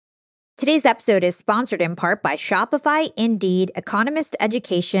Today's episode is sponsored in part by Shopify, Indeed, Economist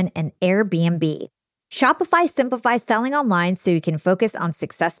Education, and Airbnb. Shopify simplifies selling online so you can focus on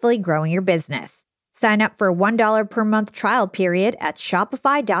successfully growing your business. Sign up for a $1 per month trial period at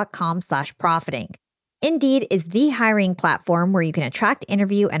shopify.com/profiting. Indeed is the hiring platform where you can attract,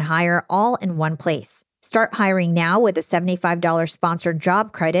 interview, and hire all in one place. Start hiring now with a $75 sponsored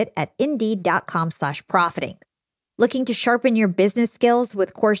job credit at indeed.com/profiting. Looking to sharpen your business skills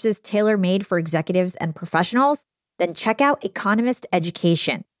with courses tailor-made for executives and professionals? Then check out Economist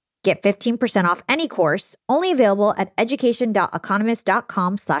Education. Get 15% off any course, only available at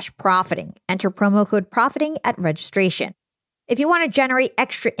education.economist.com/profiting. Enter promo code profiting at registration. If you want to generate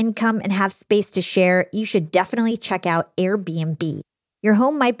extra income and have space to share, you should definitely check out Airbnb. Your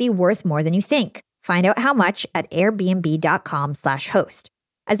home might be worth more than you think. Find out how much at airbnb.com/host.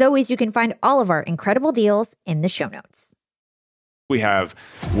 As always, you can find all of our incredible deals in the show notes. We have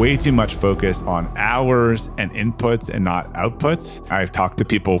way too much focus on hours and inputs and not outputs. I've talked to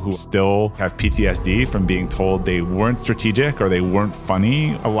people who still have PTSD from being told they weren't strategic or they weren't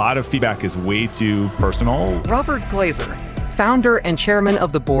funny. A lot of feedback is way too personal. Robert Glazer, founder and chairman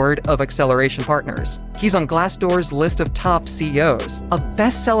of the board of Acceleration Partners. He's on Glassdoor's list of top CEOs, a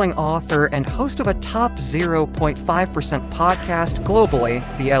best-selling author, and host of a top 0.5% podcast globally,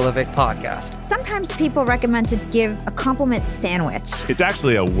 the Elevate Podcast. Sometimes people recommend to give a compliment sandwich. It's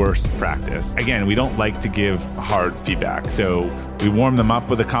actually a worse practice. Again, we don't like to give hard feedback. So we warm them up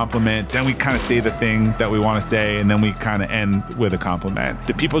with a compliment, then we kind of say the thing that we want to say, and then we kind of end with a compliment.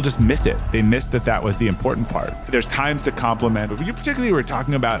 The people just miss it. They miss that was the important part. There's times to compliment, but particularly we're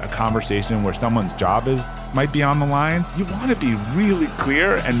talking about a conversation where someone's job might be on the line. You want to be really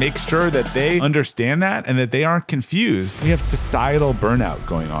clear and make sure that they understand that and that they aren't confused. We have societal burnout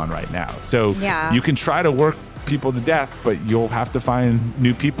going on right now. So you can try to work people to death, but you'll have to find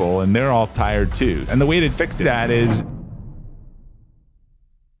new people and they're all tired too. And the way to fix that is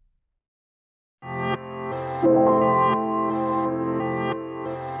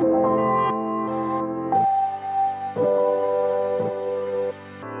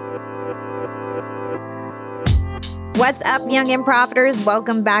What's up, young and profiters?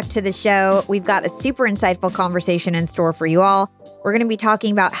 Welcome back to the show. We've got a super insightful conversation in store for you all. We're going to be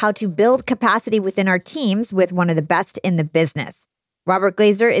talking about how to build capacity within our teams with one of the best in the business. Robert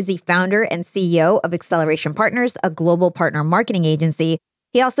Glazer is the founder and CEO of Acceleration Partners, a global partner marketing agency.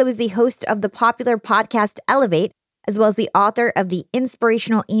 He also is the host of the popular podcast Elevate, as well as the author of the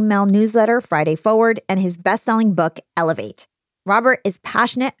inspirational email newsletter Friday Forward and his best-selling book, Elevate. Robert is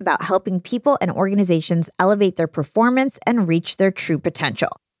passionate about helping people and organizations elevate their performance and reach their true potential.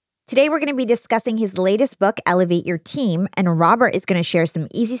 Today, we're going to be discussing his latest book, Elevate Your Team, and Robert is going to share some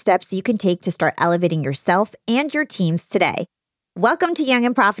easy steps you can take to start elevating yourself and your teams today. Welcome to Young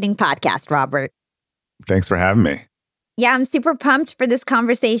and Profiting Podcast, Robert. Thanks for having me. Yeah, I'm super pumped for this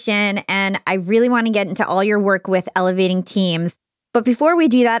conversation, and I really want to get into all your work with elevating teams. But before we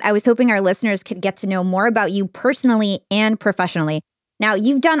do that, I was hoping our listeners could get to know more about you personally and professionally. Now,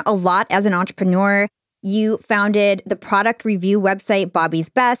 you've done a lot as an entrepreneur. You founded the product review website Bobby's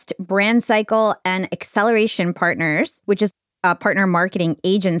Best, Brand Cycle, and Acceleration Partners, which is a partner marketing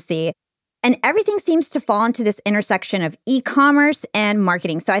agency. And everything seems to fall into this intersection of e-commerce and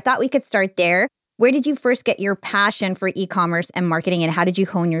marketing. So I thought we could start there. Where did you first get your passion for e-commerce and marketing, and how did you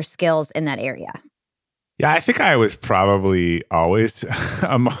hone your skills in that area? Yeah, I think I was probably always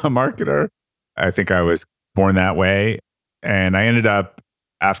a marketer. I think I was born that way. And I ended up,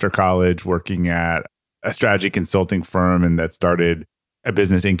 after college, working at a strategy consulting firm, and that started a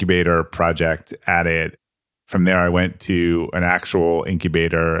business incubator project at it. From there, I went to an actual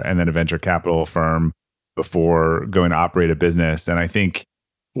incubator and then a venture capital firm before going to operate a business. And I think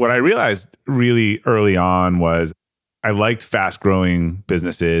what I realized really early on was I liked fast-growing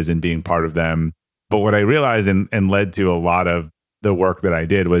businesses and being part of them. But what I realized and led to a lot of the work that I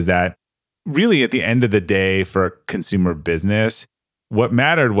did was that really at the end of the day for a consumer business, what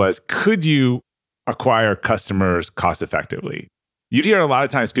mattered was, could you acquire customers cost effectively? You'd hear a lot of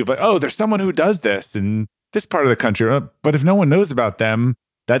times people like, oh, there's someone who does this in this part of the country. But if no one knows about them,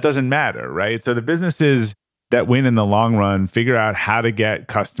 that doesn't matter, right? So the businesses that win in the long run figure out how to get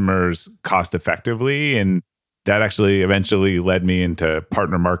customers cost effectively. And that actually eventually led me into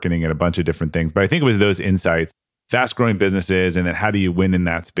partner marketing and a bunch of different things. But I think it was those insights, fast growing businesses, and then how do you win in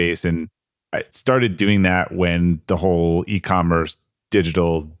that space? And I started doing that when the whole e-commerce,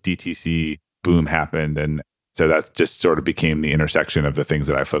 digital DTC boom happened. And so that just sort of became the intersection of the things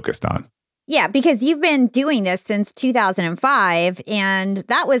that I focused on. Yeah, because you've been doing this since 2005, and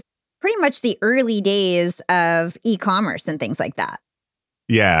that was pretty much the early days of e-commerce and things like that.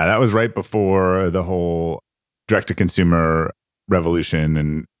 Yeah, that was right before the whole direct-to-consumer revolution.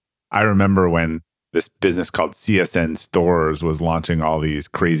 And I remember when this business called CSN Stores was launching all these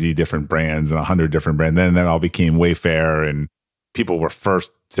crazy different brands and 100 different brands. Then that all became Wayfair, and people were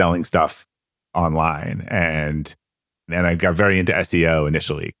first selling stuff online. And I got very into SEO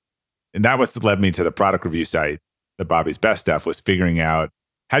initially. And that was led me to the product review site. The Bobby's Best stuff was figuring out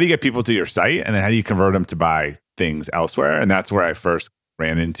how do you get people to your site, and then how do you convert them to buy things elsewhere. And that's where I first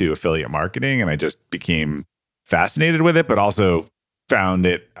ran into affiliate marketing, and I just became fascinated with it, but also found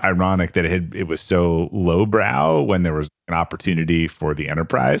it ironic that it was so lowbrow when there was an opportunity for the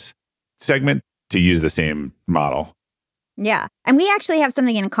enterprise segment to use the same model. Yeah. And we actually have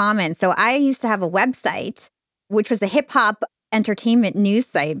something in common. So I used to have a website, which was a hip hop entertainment news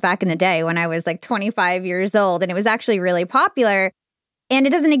site back in the day when I was like 25 years old. And it was actually really popular. And it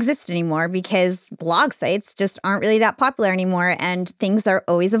doesn't exist anymore because blog sites just aren't really that popular anymore. And things are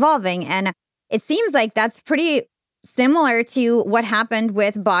always evolving. And it seems like that's pretty similar to what happened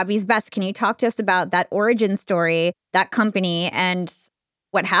with Bobby's Best. Can you talk to us about that origin story, that company, and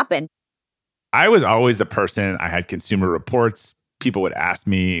what happened? I was always the person, I had consumer reports. People would ask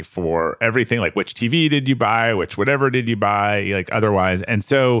me for everything, like which TV did you buy, which whatever did you buy, like otherwise. And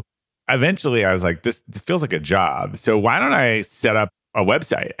so eventually I was like, this feels like a job. So why don't I set up a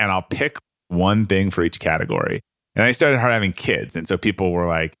website and I'll pick one thing for each category. And I started having kids. And so people were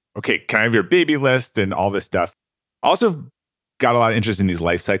like, okay, can I have your baby list and all this stuff? Also got a lot of interest in these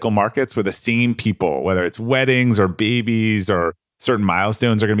life cycle markets where the same people, whether it's weddings or babies or certain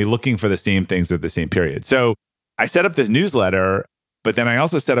milestones, are going to be looking for the same things at the same period. So I set up this newsletter, but then I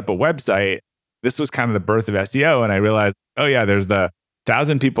also set up a website. This was kind of the birth of SEO. And I realized, oh yeah, there's the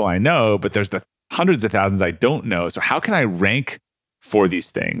 1,000 people I know, but there's the hundreds of thousands I don't know. So how can I rank for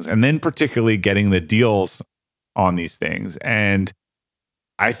these things? And then particularly getting the deals on these things. And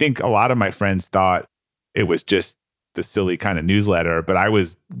I think a lot of my friends thought it was just the silly kind of newsletter, but I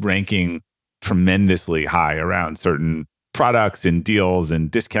was ranking tremendously high around certain products and deals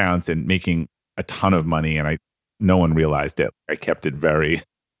and discounts and making a ton of money. And no one realized it. I kept it very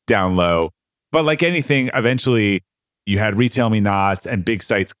down low. But like anything, eventually you had Retail Me Nots and big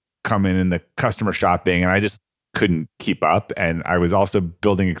sites come in the customer shopping, and I just couldn't keep up. And I was also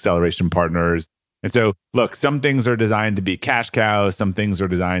building acceleration partners. And so, look, some things are designed to be cash cows. Some things are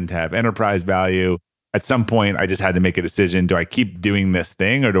designed to have enterprise value. At some point, I just had to make a decision. Do I keep doing this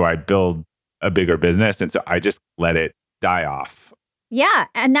thing or do I build a bigger business? And so I just let it die off. Yeah.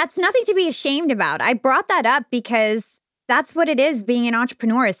 And that's nothing to be ashamed about. I brought that up because that's what it is being an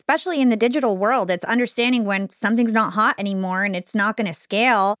entrepreneur, especially in the digital world. It's understanding when something's not hot anymore and it's not going to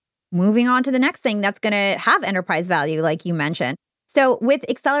scale, moving on to the next thing that's going to have enterprise value, like you mentioned. So with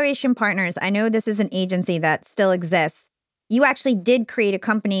Acceleration Partners, I know this is an agency that still exists. You actually did create a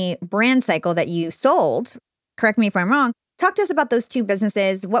company, Brand Cycle, that you sold. Correct me if I'm wrong. Talk to us about those two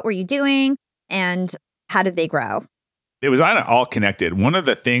businesses. What were you doing and how did they grow? It was all connected. One of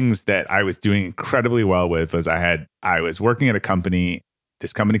the things that I was doing incredibly well with was I was working at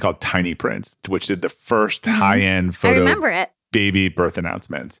this company called Tiny Prints, which did the first high-end photo I remember it. Baby birth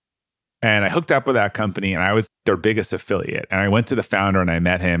announcements. And I hooked up with that company and I was their biggest affiliate. And I went to the founder and I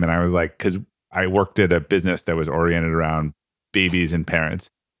met him and I was like, because I worked at a business that was oriented around babies and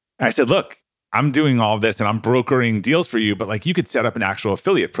parents. And I said, look, I'm doing all this and I'm brokering deals for you, but like you could set up an actual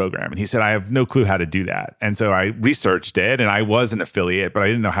affiliate program. And he said, I have no clue how to do that. And so I researched it and I was an affiliate, but I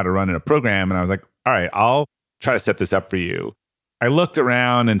didn't know how to run in a program. And I was like, all right, I'll try to set this up for you. I looked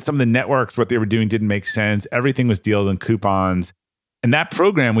around and some of the networks, what they were doing didn't make sense. Everything was deals and coupons. And that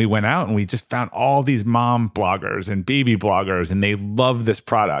program, we went out and we just found all these mom bloggers and baby bloggers, and they loved this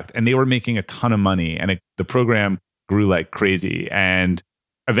product and they were making a ton of money. And the program grew like crazy. And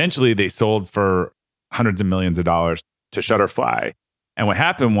eventually they sold for hundreds of millions of dollars to Shutterfly. And what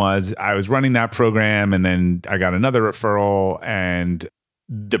happened was I was running that program and then I got another referral, and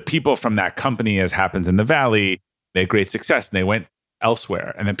the people from that company, as happens in the Valley, they had great success and they went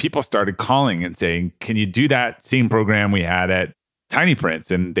elsewhere. And then people started calling and saying, can you do that same program we had at Tiny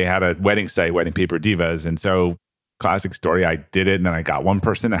Prints? And they had a wedding site, Wedding Paper Divas. And so, classic story, I did it and then I got one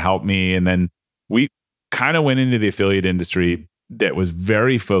person to help me. And then we kind of went into the affiliate industry that was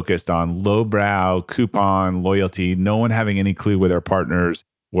very focused on lowbrow, coupon, loyalty, no one having any clue where their partners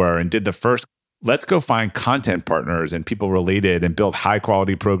were, and did the first, let's go find content partners and people related and build high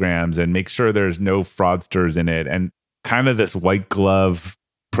quality programs and make sure there's no fraudsters in it, and kind of this white glove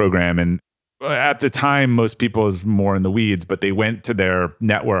program. And at the time, most people was more in the weeds, but they went to their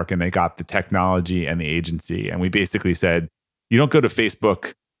network and they got the technology and the agency. And we basically said, you don't go to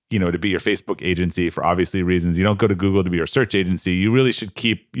Facebook, to be your Facebook agency for obviously reasons. You don't go to Google to be your search agency. You really should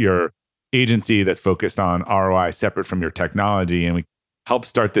keep your agency that's focused on ROI separate from your technology. And we help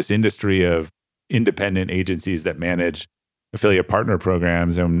start this industry of independent agencies that manage affiliate partner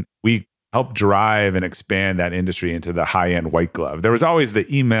programs. And we help drive and expand that industry into the high-end white glove. There was always the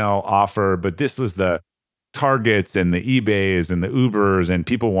email offer, but this was the Targets and the eBays and the Ubers and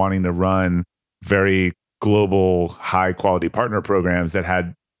people wanting to run very global, high-quality partner programs that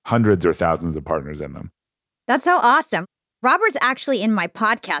had hundreds or thousands of partners in them. That's so awesome. Robert's actually in my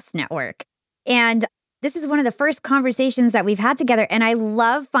podcast network. And this is one of the first conversations that we've had together. And I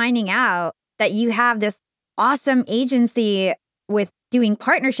love finding out that you have this awesome agency with doing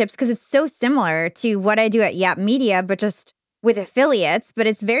partnerships because it's so similar to what I do at Yap Media, but just with affiliates. But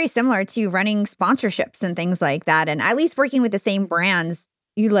it's very similar to running sponsorships and things like that. And at least working with the same brands,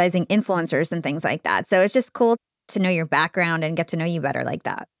 utilizing influencers and things like that. So it's just cool to know your background and get to know you better like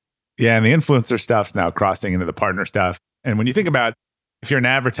that. Yeah, and the influencer stuff's now crossing into the partner stuff. And when you think about if you're an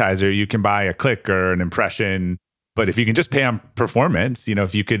advertiser, you can buy a click or an impression. But if you can just pay on performance,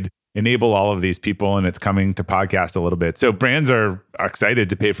 if you could enable all of these people, and it's coming to podcast a little bit. So brands are excited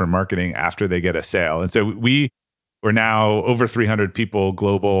to pay for marketing after they get a sale. And so we're now over 300 people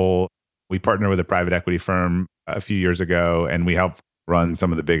global. We partner with a private equity firm a few years ago, and we help run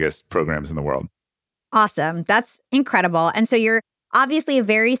some of the biggest programs in the world. Awesome. That's incredible. And so you're obviously a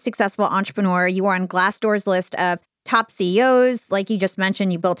very successful entrepreneur. You are on Glassdoor's list of top CEOs. Like you just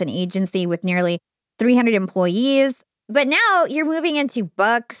mentioned, you built an agency with nearly 300 employees. But now you're moving into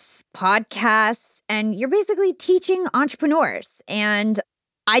books, podcasts, and you're basically teaching entrepreneurs. And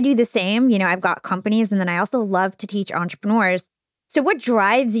I do the same. I've got companies, and then I also love to teach entrepreneurs. So what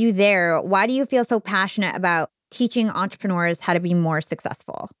drives you there? Why do you feel so passionate about teaching entrepreneurs how to be more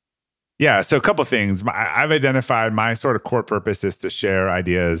successful? Yeah, so a couple of things. I've identified my sort of core purpose is to share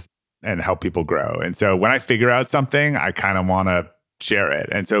ideas and help people grow. And so when I figure out something, I kind of want to share it.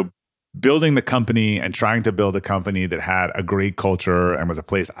 And so building the company and trying to build a company that had a great culture and was a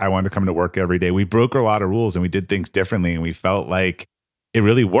place I wanted to come to work every day, we broke a lot of rules and we did things differently, and we felt like it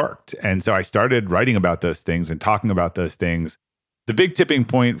really worked. And so I started writing about those things and talking about those things. The big tipping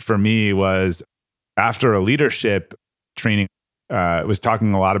point for me was after a leadership training, was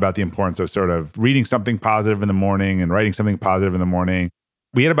talking a lot about the importance of sort of reading something positive in the morning and writing something positive in the morning.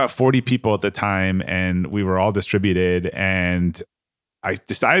 We had about 40 people at the time, and we were all distributed. And I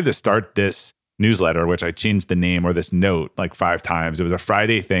decided to start this newsletter, which I changed the name, or this note, like 5 times. It was a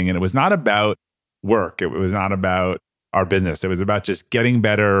Friday thing, and it was not about work. It was not about our business. It was about just getting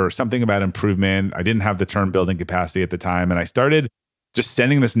better or something about improvement. I didn't have the term building capacity at the time. And I started just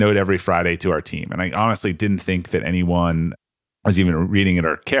sending this note every Friday to our team. And I honestly didn't think that anyone was even reading it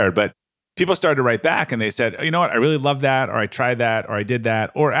or cared. But people started to write back, and they said, oh, you know what? I really love that, or I tried that, or I did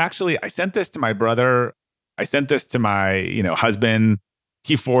that. Or actually, I sent this to my brother. I sent this to my husband.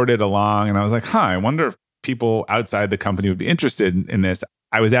 He forwarded along. And I was like, I wonder if people outside the company would be interested in this.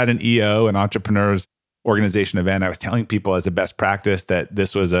 I was at an EO, an entrepreneurs organization event. I was telling people as a best practice that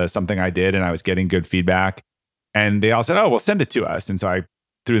this was something I did, and I was getting good feedback. And they all said, oh, well, send it to us. And so I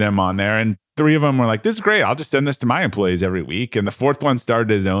threw them on there. And 3 of them were like, this is great. I'll just send this to my employees every week. And the 4th one started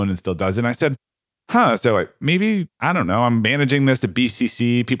his own and still does it. And I said, so maybe, I don't know, I'm managing this at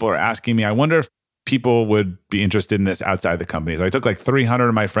BCC. People are asking me, I wonder if people would be interested in this outside the company. So I took like 300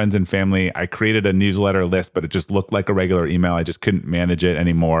 of my friends and family. I created a newsletter list, but it just looked like a regular email. I just couldn't manage it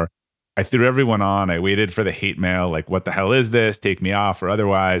anymore. I threw everyone on. I waited for the hate mail, like, what the hell is this? Take me off or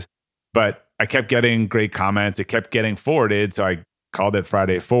otherwise. But I kept getting great comments. It kept getting forwarded. So I called it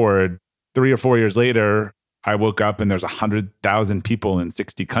Friday Forward. 3 or 4 years later, I woke up and there's 100,000 people in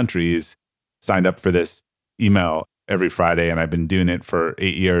 60 countries signed up for this email every Friday. And I've been doing it for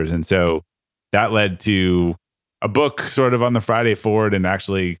 8 years. And so that led to a book sort of on the Friday Forward. And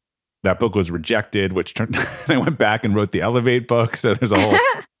actually that book was rejected, which turned, I went back and wrote the Elevate book. So there's a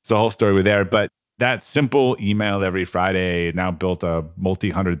whole story with there. But that simple email every Friday now built a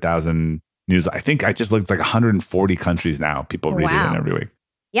multi-100,000 news. I think I just looked, it's like 140 countries now. People read it in every week.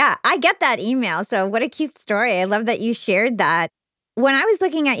 Yeah, I get that email. So what a cute story. I love that you shared that. When I was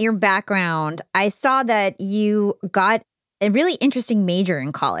looking at your background, I saw that you got a really interesting major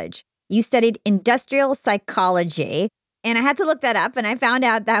in college. You studied industrial psychology, and I had to look that up, and I found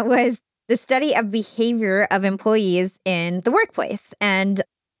out that was the study of behavior of employees in the workplace. And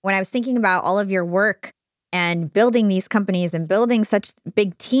when I was thinking about all of your work and building these companies and building such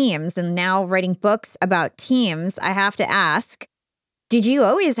big teams and now writing books about teams, I have to ask, did you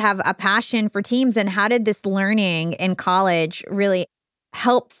always have a passion for teams, and how did this learning in college really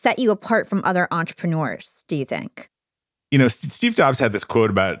help set you apart from other entrepreneurs, do you think? Steve Jobs had this quote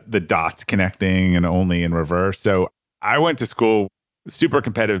about the dots connecting and only in reverse. So I went to school, super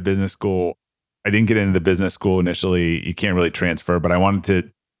competitive business school. I didn't get into the business school initially. You can't really transfer, but I wanted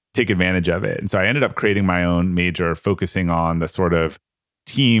to take advantage of it. And so I ended up creating my own major, focusing on the sort of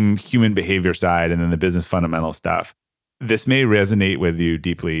team human behavior side and then the business fundamental stuff. This may resonate with you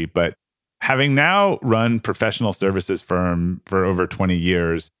deeply, but having now run professional services firm for over 20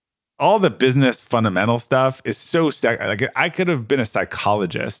 years, all the business fundamental stuff is so like I could have been a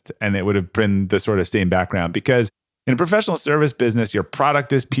psychologist and it would have been the sort of same background, because in a professional service business, your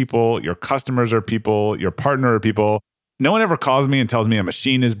product is people, your customers are people, your partner are people. No one ever calls me and tells me a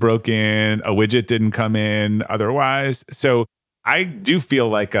machine is broken, a widget didn't come in otherwise. So I do feel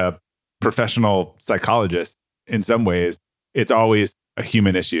like a professional psychologist in some ways. It's always a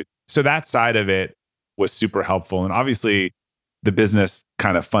human issue. So that side of it was super helpful. And obviously, the business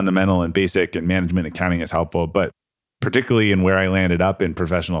kind of fundamental and basic and management accounting is helpful. But particularly in where I landed up in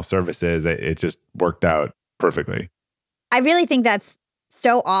professional services, it just worked out perfectly. I really think that's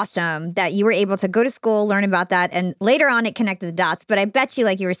so awesome that you were able to go to school, learn about that, and later on it connected the dots. But I bet you,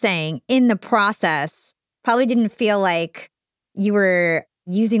 like you were saying, in the process, probably didn't feel like you were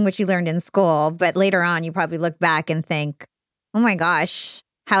using what you learned in school. But later on, you probably look back and think, oh my gosh,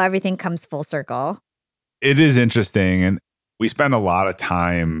 how everything comes full circle. It is interesting. And we spend a lot of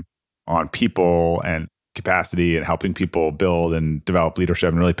time on people and capacity and helping people build and develop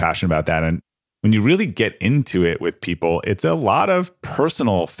leadership. I'm really passionate about that. And when you really get into it with people, it's a lot of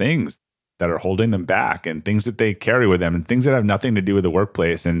personal things that are holding them back and things that they carry with them and things that have nothing to do with the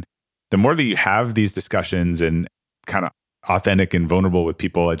workplace. And the more that you have these discussions and kind of authentic and vulnerable with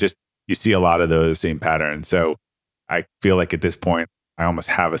people, you see a lot of those same patterns. So I feel like at this point, I almost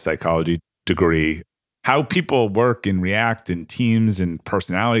have a psychology degree. How people work and react in teams and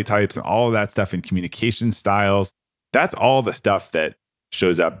personality types and all of that stuff and communication styles, that's all the stuff that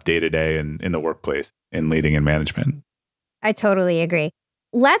shows up day to day in the workplace in leading and management. I totally agree.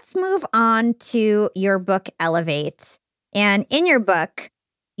 Let's move on to your book, Elevate. And in your book,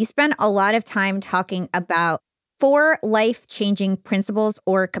 you spend a lot of time talking about 4 life-changing principles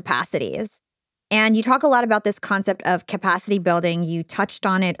or capacities. And you talk a lot about this concept of capacity building. You touched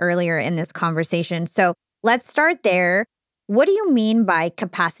on it earlier in this conversation. So let's start there. What do you mean by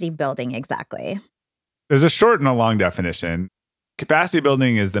capacity building exactly? There's a short and a long definition. Capacity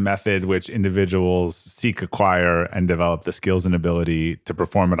building is the method which individuals seek, acquire, and develop the skills and ability to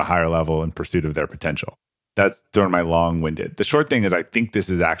perform at a higher level in pursuit of their potential. That's throwing my long-winded. The short thing is I think this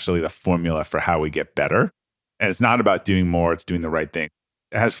is actually the formula for how we get better. And it's not about doing more, it's doing the right thing.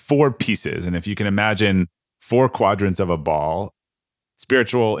 It has 4 pieces. And if you can imagine 4 quadrants of a ball,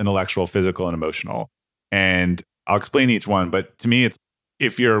 spiritual, intellectual, physical, and emotional. And I'll explain each one. But to me, it's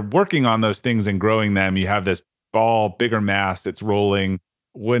if you're working on those things and growing them, you have this ball, bigger mass, it's rolling.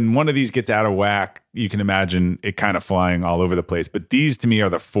 When one of these gets out of whack, you can imagine it kind of flying all over the place. But these to me are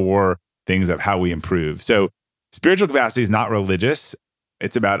the 4 things of how we improve. So spiritual capacity is not religious.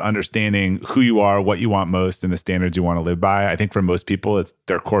 It's about understanding who you are, what you want most, and the standards you want to live by. I think for most people, it's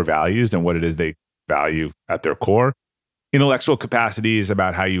their core values and what it is they value at their core. Intellectual capacity is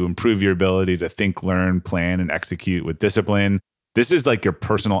about how you improve your ability to think, learn, plan, and execute with discipline. This is like your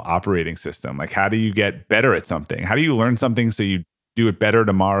personal operating system. Like, how do you get better at something? How do you learn something so you do it better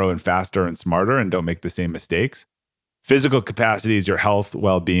tomorrow and faster and smarter and don't make the same mistakes? Physical capacity is your health,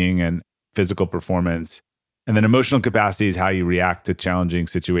 well-being, and physical performance. And then emotional capacity is how you react to challenging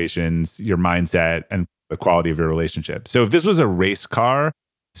situations, your mindset, and the quality of your relationship. So if this was a race car,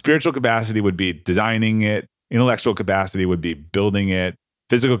 spiritual capacity would be designing it. Intellectual capacity would be building it.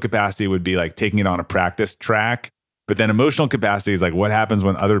 Physical capacity would be like taking it on a practice track. But then emotional capacity is like what happens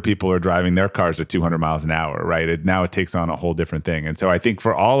when other people are driving their cars at 200 miles an hour, right? Now it takes on a whole different thing. And so I think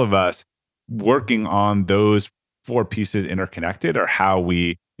for all of us, working on those 4 pieces interconnected are how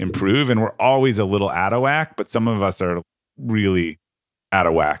we improve. And we're always a little out of whack, but some of us are really out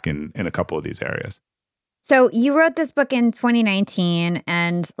of whack in a couple of these areas. So you wrote this book in 2019,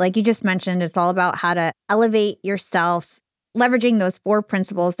 and like you just mentioned, it's all about how to elevate yourself, leveraging those 4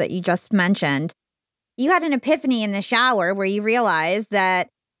 principles that you just mentioned. You had an epiphany in the shower where you realized that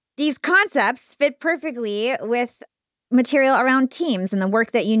these concepts fit perfectly with material around teams and the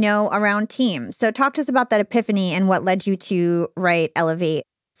work that you know around teams. So talk to us about that epiphany and what led you to write Elevate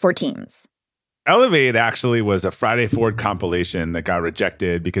for teams. Elevate actually was a Friday Forward compilation that got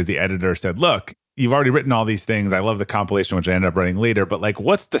rejected because the editor said, look, you've already written all these things. I love the compilation, which I ended up writing later, but like,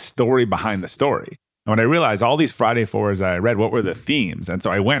 what's the story behind the story? And when I realized all these Friday Forwards I read, what were the themes? And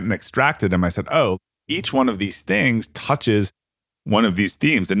so I went and extracted them. I said, oh, each one of these things touches one of these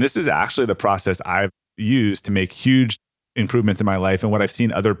themes. And this is actually the process I've used to make huge improvements in my life and what I've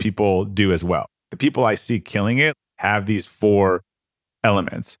seen other people do as well. The people I see killing it have these 4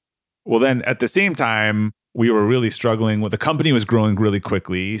 elements. Well, then at the same time, we were really struggling with the company was growing really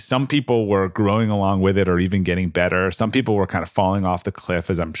quickly. Some people were growing along with it or even getting better. Some people were kind of falling off the cliff,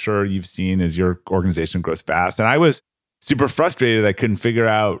 as I'm sure you've seen as your organization grows fast. And I was super frustrated. I couldn't figure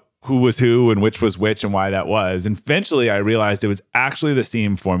out who was who and which was which and why that was. And eventually I realized it was actually the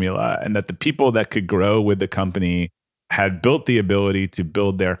same formula and that the people that could grow with the company had built the ability to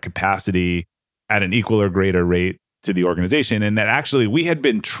build their capacity at an equal or greater rate to the organization. And that actually we had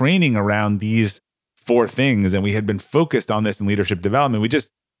been training around these 4 things and we had been focused on this in leadership development. We just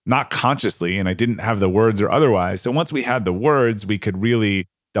not consciously, and I didn't have the words or otherwise. So once we had the words, we could really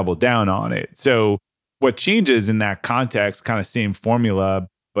double down on it. So what changes in that context, kind of same formula,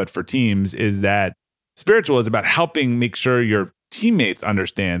 but for teams, is that spiritual is about helping make sure your teammates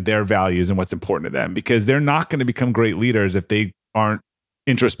understand their values and what's important to them, because they're not going to become great leaders if they aren't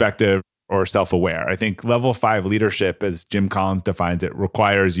introspective or self-aware. I think level 5 leadership, as Jim Collins defines it,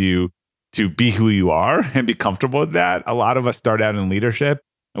 requires you to be who you are and be comfortable with that. A lot of us start out in leadership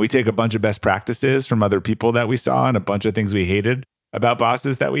and we take a bunch of best practices from other people that we saw and a bunch of things we hated about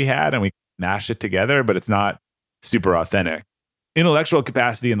bosses that we had, and we mash it together, but it's not super authentic. Intellectual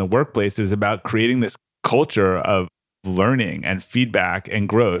capacity in the workplace is about creating this culture of learning and feedback and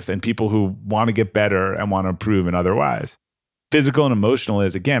growth and people who want to get better and want to improve and otherwise. Physical and emotional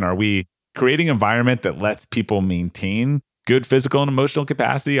is, again, are we creating an environment that lets people maintain good physical and emotional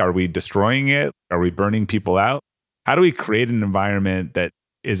capacity? Are we destroying it? Are we burning people out? How do we create an environment that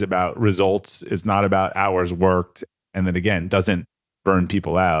is about results, is not about hours worked, and that, again, doesn't burn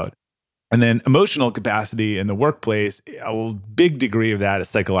people out? And then emotional capacity in the workplace, a big degree of that is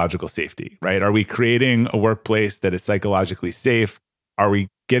psychological safety, right? Are we creating a workplace that is psychologically safe? Are we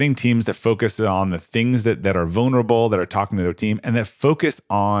getting teams that focus on the things that are vulnerable, that are talking to their team, and that focus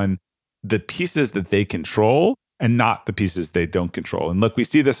on the pieces that they control and not the pieces they don't control? And look, we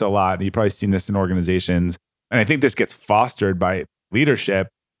see this a lot, and you've probably seen this in organizations. And I think this gets fostered by leadership.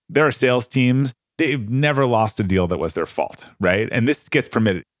 There are sales teams, they've never lost a deal that was their fault, right? And this gets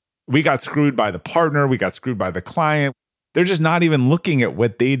permitted. We got screwed by the partner, we got screwed by the client. They're just not even looking at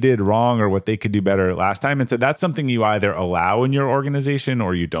what they did wrong or what they could do better last time. And so that's something you either allow in your organization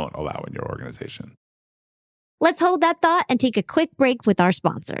or you don't allow in your organization. Let's hold that thought and take a quick break with our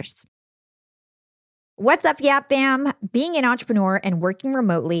sponsors. What's up, Yap Fam? Being an entrepreneur and working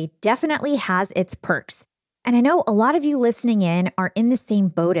remotely definitely has its perks. And I know a lot of you listening in are in the same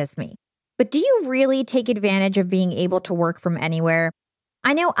boat as me. But do you really take advantage of being able to work from anywhere?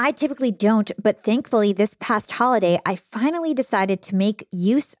 I know I typically don't, but thankfully this past holiday, I finally decided to make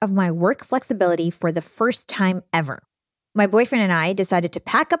use of my work flexibility for the first time ever. My boyfriend and I decided to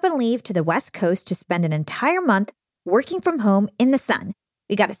pack up and leave to the West Coast to spend an entire month working from home in the sun.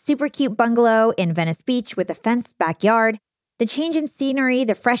 We got a super cute bungalow in Venice Beach with a fenced backyard. The change in scenery,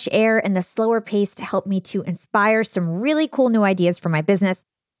 the fresh air, and the slower pace helped me to inspire some really cool new ideas for my business.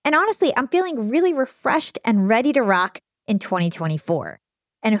 And honestly, I'm feeling really refreshed and ready to rock in 2024.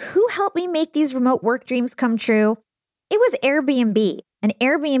 And who helped me make these remote work dreams come true? It was Airbnb. And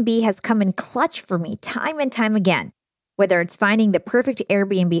Airbnb has come in clutch for me time and time again. Whether it's finding the perfect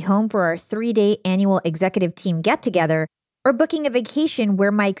Airbnb home for our 3-day annual executive team get-together, or booking a vacation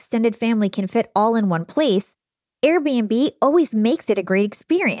where my extended family can fit all in one place, Airbnb always makes it a great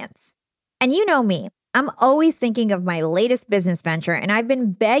experience. And you know me, I'm always thinking of my latest business venture, and I've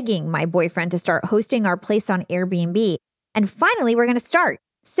been begging my boyfriend to start hosting our place on Airbnb. And finally, we're going to start.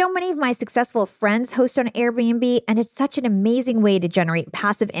 So many of my successful friends host on Airbnb, and it's such an amazing way to generate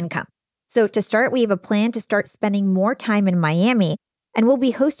passive income. So to start, we have a plan to start spending more time in Miami, and we'll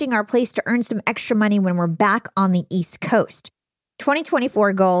be hosting our place to earn some extra money when we're back on the East Coast.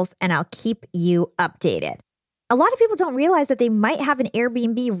 2024 goals, and I'll keep you updated. A lot of people don't realize that they might have an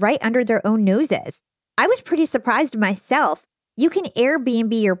Airbnb right under their own noses. I was pretty surprised myself. You can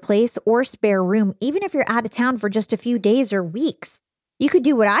Airbnb your place or spare room even if you're out of town for just a few days or weeks. You could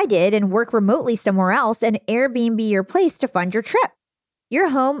do what I did and work remotely somewhere else and Airbnb your place to fund your trip. Your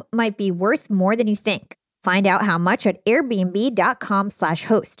home might be worth more than you think. Find out how much at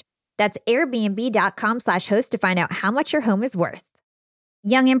airbnb.com/host. That's airbnb.com/host to find out how much your home is worth.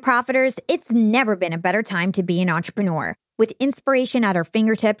 Young and profiters, it's never been a better time to be an entrepreneur. With inspiration at our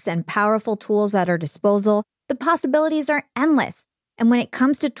fingertips and powerful tools at our disposal, the possibilities are endless. And when it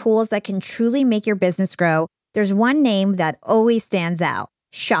comes to tools that can truly make your business grow, there's one name that always stands out: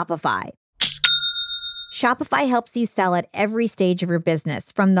 Shopify. Shopify helps you sell at every stage of your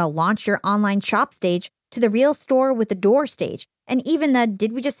business, from the launch your online shop stage to the real store with the door stage, and even the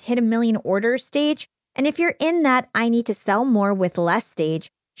did we just hit a million orders stage. And if you're in that I need to sell more with less stage,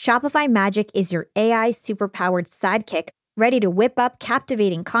 Shopify Magic is your AI superpowered sidekick ready to whip up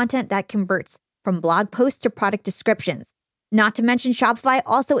captivating content that converts from blog posts to product descriptions. Not to mention, Shopify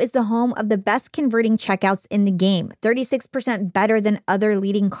also is the home of the best converting checkouts in the game, 36% better than other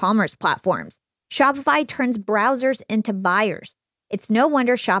leading commerce platforms. Shopify turns browsers into buyers. It's no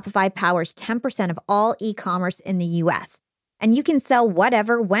wonder Shopify powers 10% of all e-commerce in the US. And you can sell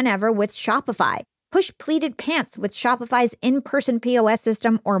whatever, whenever with Shopify. Push pleated pants with Shopify's in-person POS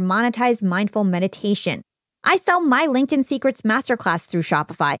system or monetize mindful meditation. I sell my LinkedIn Secrets Masterclass through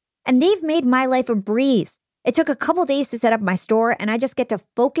Shopify, and they've made my life a breeze. It took a couple days to set up my store, and I just get to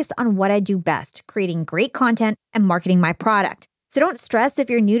focus on what I do best, creating great content and marketing my product. So don't stress if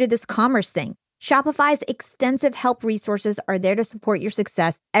you're new to this commerce thing. Shopify's extensive help resources are there to support your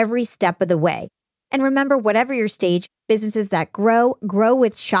success every step of the way. And remember, whatever your stage, businesses that grow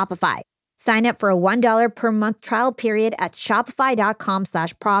with Shopify. Sign up for a $1 per month trial period at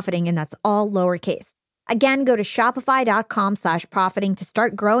shopify.com/profiting, and that's all lowercase. Again, go to shopify.com/profiting to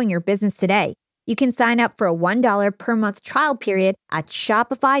start growing your business today. You can sign up for a $1 per month trial period at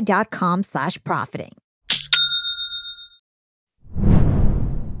shopify.com/profiting.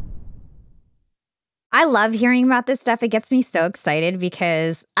 I love hearing about this stuff. It gets me so excited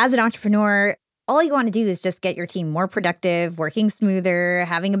because as an entrepreneur, all you want to do is just get your team more productive, working smoother,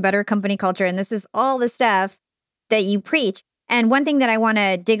 having a better company culture. And this is all the stuff that you preach. And one thing that I want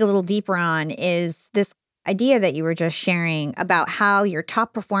to dig a little deeper on is this idea that you were just sharing about how your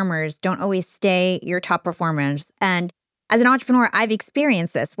top performers don't always stay your top performers. And as an entrepreneur, I've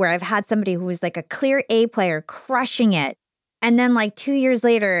experienced this where I've had somebody who was like a clear A player crushing it. And then like 2 years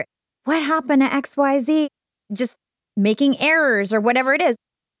later, what happened to XYZ? Just making errors or whatever it is.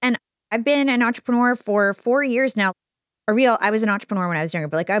 And I've been an entrepreneur for 4 years now. I was an entrepreneur when I was younger,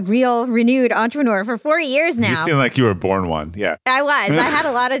 but like a real renewed entrepreneur for 4 years now. You seem like you were born one. Yeah. I was. I had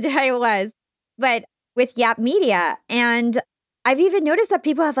a lot of, I was. But with Yap Media, and I've even noticed that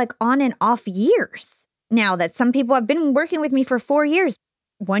people have like on and off years now, that some people have been working with me for 4 years.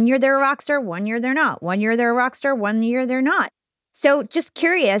 1 year they're a rock star, 1 year they're not. 1 year they're a rock star, 1 year they're not. So just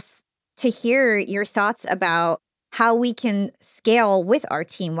curious to hear your thoughts about how we can scale with our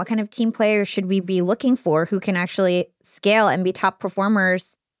team. What kind of team players should we be looking for who can actually scale and be top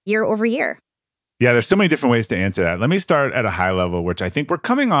performers year over year? Yeah, there's so many different ways to answer that. Let me start at a high level, which I think we're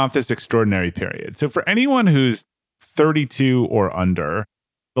coming off this extraordinary period. So for anyone who's 32 or under,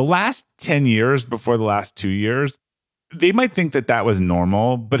 the last 10 years before the last 2 years, they might think that that was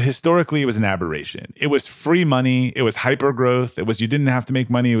normal, but historically it was an aberration. It was free money. It was hyper growth. It was you didn't have to make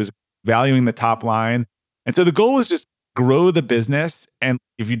money. It was valuing the top line. And so the goal was just grow the business. And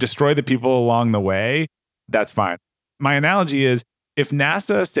if you destroy the people along the way, that's fine. My analogy is if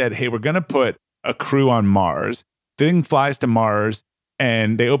NASA said, hey, we're going to put a crew on Mars, the thing flies to Mars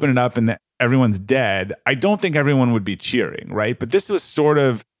and they open it up and everyone's dead, I don't think everyone would be cheering, right? But this was sort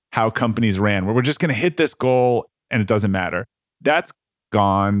of how companies ran, where we're just going to hit this goal and it doesn't matter. That's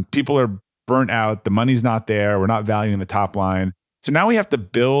gone. People are burnt out. The money's not there. We're not valuing the top line. So now we have to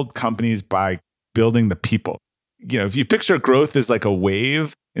build companies by building the people. You know, if you picture growth as like a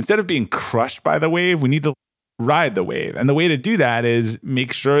wave, instead of being crushed by the wave, we need to ride the wave. And the way to do that is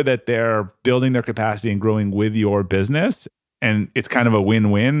make sure that they're building their capacity and growing with your business. And it's kind of a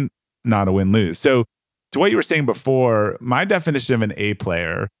win-win, not a win-lose. So to what you were saying before, my definition of an A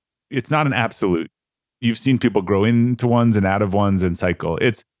player, it's not an absolute. You've seen people grow into ones and out of ones and cycle.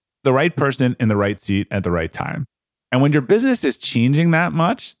 It's the right person in the right seat at the right time. And when your business is changing that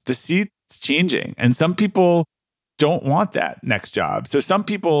much, the seat's changing. And some people don't want that next job. So some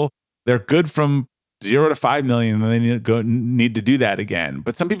people, they're good from 0 to 5 million and they need to do that again.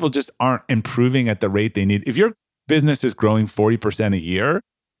 But some people just aren't improving at the rate they need. If your business is growing 40% a year,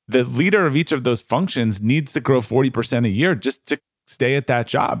 the leader of each of those functions needs to grow 40% a year just to stay at that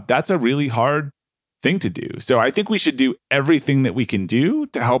job. That's a really hard thing to do. So I think we should do everything that we can do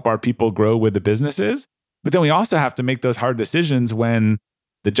to help our people grow with the businesses. But then we also have to make those hard decisions when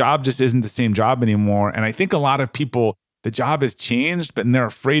the job just isn't the same job anymore. And I think a lot of people, the job has changed, but they're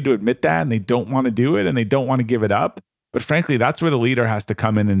afraid to admit that and they don't want to do it and they don't want to give it up. But frankly, that's where the leader has to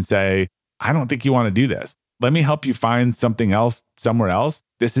come in and say, I don't think you want to do this. Let me help you find something else somewhere else.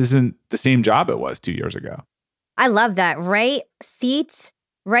 This isn't the same job it was 2 years ago. I love that. Right seat,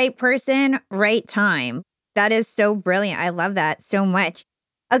 right person, right time. That is so brilliant. I love that so much.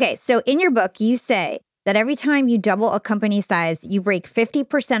 Okay, so in your book, you say that every time you double a company size, you break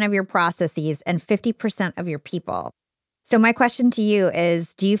 50% of your processes and 50% of your people. So my question to you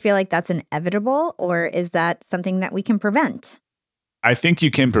is, do you feel like that's inevitable or is that something that we can prevent? I think you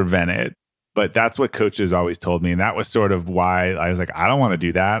can prevent it. But that's what coaches always told me. And that was sort of why I was like, I don't want to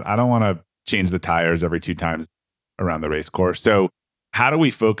do that. I don't want to change the tires every 2 times around the race course. So how do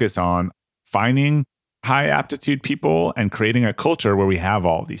we focus on finding high aptitude people and creating a culture where we have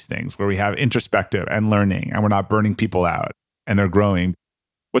all these things, where we have introspective and learning, and we're not burning people out and they're growing?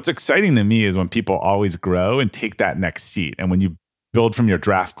 What's exciting to me is when people always grow and take that next seat. And when you build from your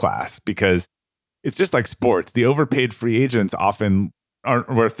draft class, because it's just like sports. The overpaid free agents often aren't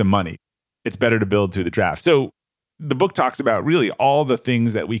worth the money. It's better to build through the draft. So the book talks about really all the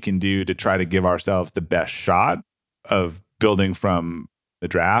things that we can do to try to give ourselves the best shot of building from the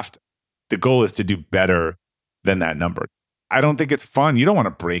draft. The goal is to do better than that number. I don't think it's fun. You don't want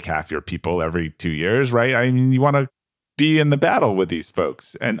to break half your people every 2 years, right? I mean, you want to be in the battle with these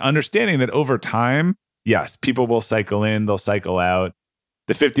folks and understanding that over time, yes, people will cycle in, they'll cycle out.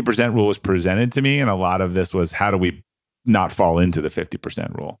 The 50% rule was presented to me, and a lot of this was how do we not fall into the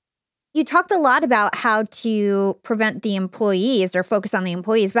 50% rule? You talked a lot about how to prevent the employees or focus on the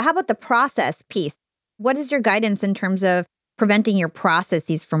employees, but how about the process piece? What is your guidance in terms of preventing your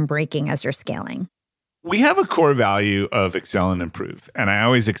processes from breaking as you're scaling? We have a core value of excel and improve. And I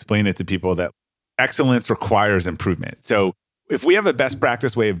always explain it to people that excellence requires improvement. So if we have a best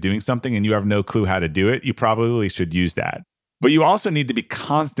practice way of doing something and you have no clue how to do it, you probably should use that. But you also need to be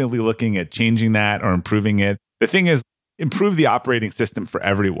constantly looking at changing that or improving it. The thing is, improve the operating system for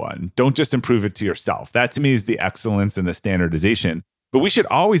everyone. Don't just improve it to yourself. That to me is the excellence and the standardization. But we should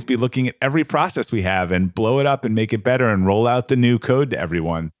always be looking at every process we have and blow it up and make it better and roll out the new code to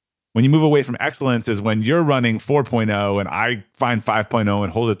everyone. When you move away from excellence is when you're running 4.0 and I find 5.0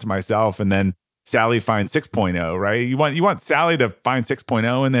 and hold it to myself, and then Sally finds 6.0, right? You want Sally to find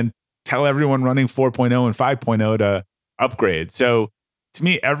 6.0 and then tell everyone running 4.0 and 5.0 to upgrade. So to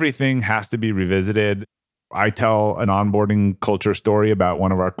me, everything has to be revisited. I tell an onboarding culture story about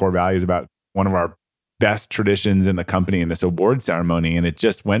one of our core values, about one of our best traditions in the company in this award ceremony. And it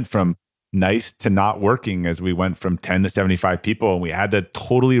just went from nice to not working as we went from 10 to 75 people. And we had to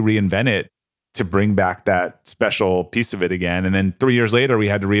totally reinvent it to bring back that special piece of it again. And then 3 years later, we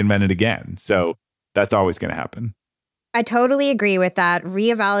had to reinvent it again. So that's always going to happen. I totally agree with that.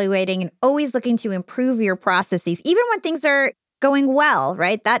 Reevaluating and always looking to improve your processes, even when things are going well,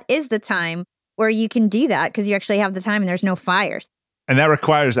 right? That is the time where you can do that because you actually have the time and there's no fires. And that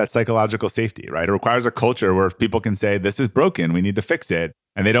requires that psychological safety, right? It requires a culture where people can say, this is broken, we need to fix it.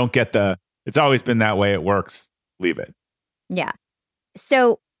 And they don't get it's always been that way, it works, leave it. Yeah.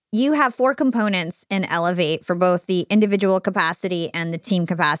 So you have 4 components in Elevate for both the individual capacity and the team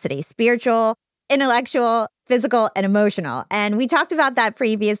capacity: spiritual, intellectual, physical, and emotional. And we talked about that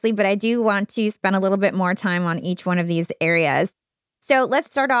previously, but I do want to spend a little bit more time on each one of these areas. So let's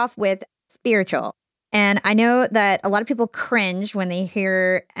start off with spiritual. And I know that a lot of people cringe when they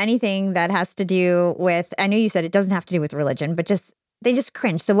hear anything that has to do with, I know you said it doesn't have to do with religion, but they just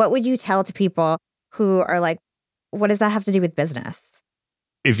cringe. So what would you tell to people who are like, what does that have to do with business?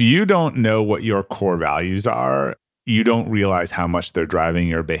 If you don't know what your core values are, you don't realize how much they're driving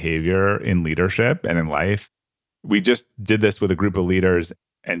your behavior in leadership and in life. We just did this with a group of leaders,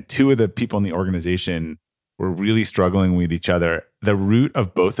 and 2 of the people in the organization were really struggling with each other. The root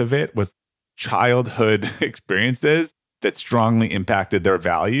of both of it was childhood experiences that strongly impacted their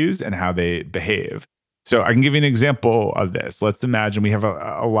values and how they behave. So I can give you an example of this. Let's imagine we have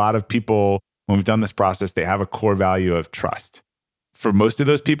a lot of people, when we've done this process, they have a core value of trust. For most of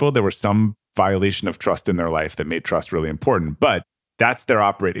those people, there was some violation of trust in their life that made trust really important, but that's their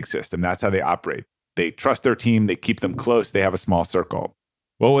operating system. That's how they operate. They trust their team. They keep them close. They have a small circle.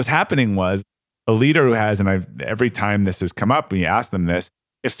 What was happening was a leader who has, and every time this has come up, when you ask them this,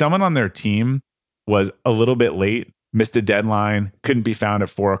 if someone on their team was a little bit late, missed a deadline, couldn't be found at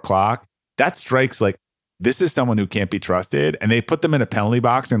 4:00, that strikes like, this is someone who can't be trusted. And they put them in a penalty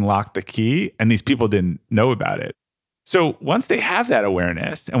box and locked the key. And these people didn't know about it. So once they have that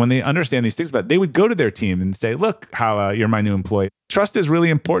awareness and when they understand these things about it, they would go to their team and say, look, how you're my new employee. Trust is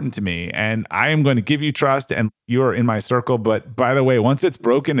really important to me. And I am going to give you trust and you're in my circle. But by the way, once it's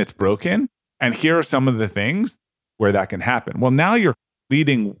broken, it's broken. And here are some of the things where that can happen. Well, now you're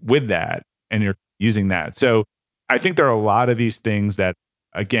leading with that and you're using that. So I think there are a lot of these things that,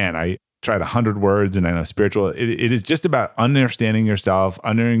 again, I tried 100 words and I know spiritual, it is just about understanding yourself,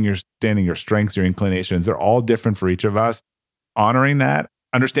 understanding your strengths, your inclinations. They're all different for each of us. Honoring that,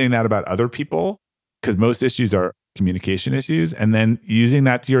 understanding that about other people, because most issues are communication issues, and then using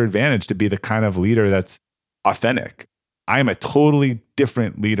that to your advantage to be the kind of leader that's authentic. I am a totally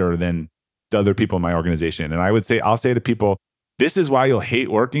different leader than the other people in my organization. And I'll say to people, this is why you'll hate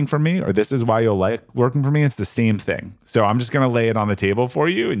working for me, or this is why you'll like working for me. It's the same thing. So I'm just going to lay it on the table for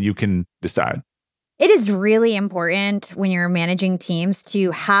you and you can decide. It is really important when you're managing teams to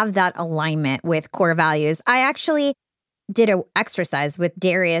have that alignment with core values. I actually did an exercise with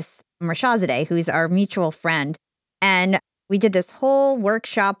Darius Mershazadeh, who's our mutual friend. And we did this whole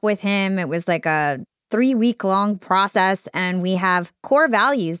workshop with him. It was like a 3-week-long process, and we have core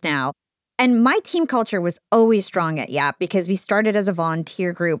values now. And my team culture was always strong at Yap because we started as a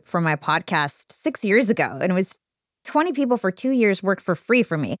volunteer group for my podcast 6 years ago. And it was 20 people for 2 years worked for free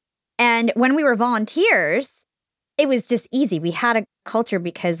for me. And when we were volunteers, it was just easy. We had a culture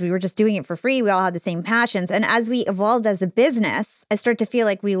because we were just doing it for free. We all had the same passions. And as we evolved as a business, I started to feel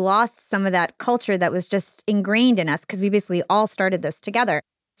like we lost some of that culture that was just ingrained in us because we basically all started this together.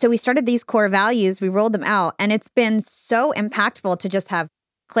 So we started these core values, we rolled them out, and it's been so impactful to just have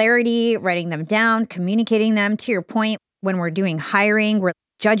clarity, writing them down, communicating them. To your point, when we're doing hiring, we're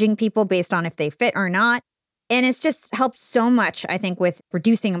judging people based on if they fit or not. And it's just helped so much, I think, with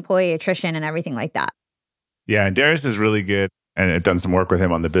reducing employee attrition and everything like that. Yeah, and Darius is really good. And I've done some work with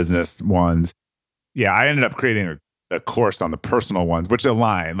him on the business ones. Yeah, I ended up creating a course on the personal ones, which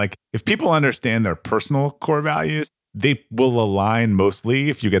align. Like if people understand their personal core values, they will align mostly,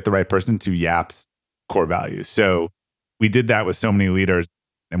 if you get the right person, to Yap's core values. So we did that with so many leaders.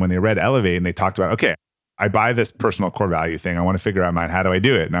 And when they read Elevate and they talked about, okay, I buy this personal core value thing. I want to figure out mine. How do I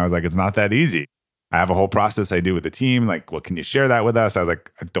do it? And I was like, it's not that easy. I have a whole process I do with the team. Like, well, can you share that with us? I was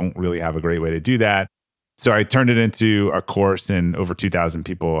like, I don't really have a great way to do that. So I turned it into a course, and over 2,000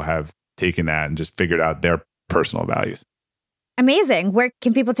 people have taken that and just figured out their personal values. Amazing. Where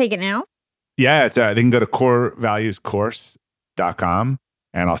can people take it now? Yeah, it's they can go to corevaluescourse.com,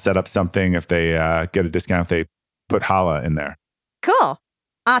 and I'll set up something if they get a discount if they put Hala in there. Cool.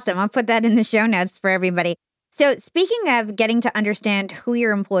 Awesome. I'll put that in the show notes for everybody. So speaking of getting to understand who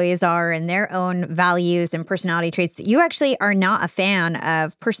your employees are and their own values and personality traits, you actually are not a fan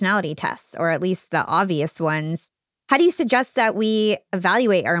of personality tests, or at least the obvious ones. How do you suggest that we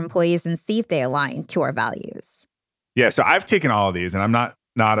evaluate our employees and see if they align to our values? Yeah, so I've taken all of these, and I'm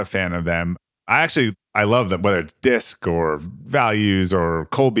not a fan of them. I love them, whether it's DISC or values or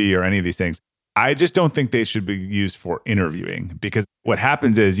Colby or any of these things. I just don't think they should be used for interviewing, because what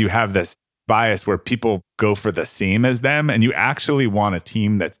happens is you have this bias where people go for the same as them, and you actually want a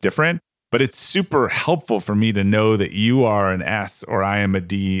team that's different. But it's super helpful for me to know that you are an S or I am a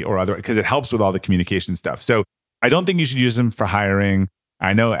D or other, because it helps with all the communication stuff. So I don't think you should use them for hiring.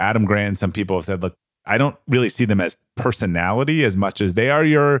 I know Adam Grant and some people have said, look, I don't really see them as personality as much as they are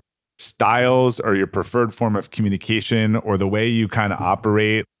your styles or your preferred form of communication or the way you kind of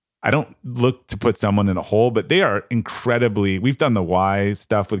operate. I don't look to put someone in a hole, but they are incredibly, we've done the why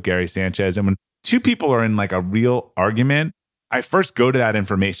stuff with Gary Sanchez. And when two people are in like a real argument, I first go to that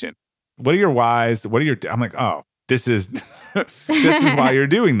information. What are your whys? I'm like, oh, this is why you're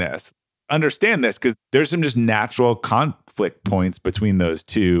doing this. Understand this, because there's some just natural conflict points between those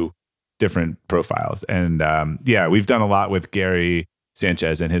two different profiles. And yeah, we've done a lot with Gary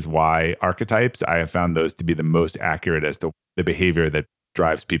Sanchez and his why archetypes. I have found those to be the most accurate as to the behavior that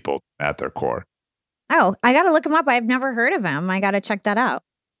drives people at their core. Oh, I got to look him up. I've never heard of him. I got to check that out.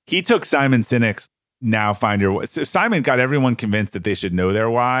 He took Simon Sinek's Now Find Your Why. So Simon got everyone convinced that they should know their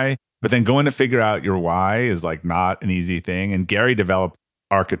why, but then going to figure out your why is like not an easy thing. And Gary developed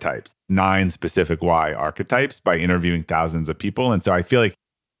archetypes, 9 specific why archetypes by interviewing thousands of people. And so I feel like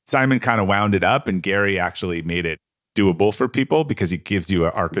Simon kind of wound it up, and Gary actually made it doable for people because he gives you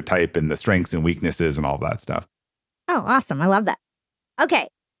an archetype and the strengths and weaknesses and all that stuff. Oh, awesome. I love that. Okay,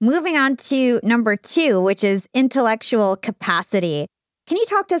 moving on to number 2, which is intellectual capacity. Can you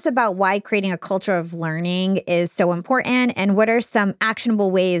talk to us about why creating a culture of learning is so important, and what are some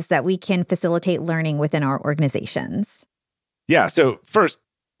actionable ways that we can facilitate learning within our organizations? Yeah, so first,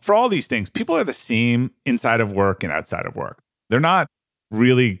 for all these things, people are the same inside of work and outside of work. They're not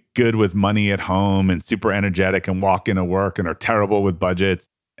really good with money at home and super energetic and walk into work and are terrible with budgets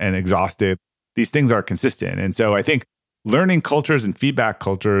and exhausted. These things are consistent. And so I think learning cultures and feedback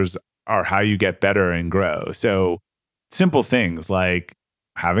cultures are how you get better and grow. So simple things like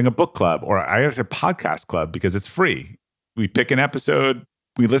having a book club, or I have a podcast club because it's free. We pick an episode,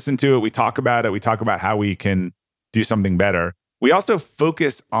 we listen to it, we talk about it, we talk about how we can do something better. We also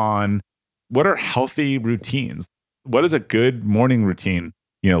focus on what are healthy routines. What does a good morning routine,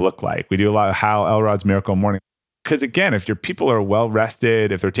 look like? We do a lot of Hal Elrod's Miracle Morning. Because again, if your people are well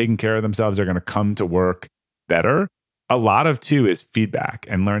rested, if they're taking care of themselves, they're going to come to work better. A lot of too is feedback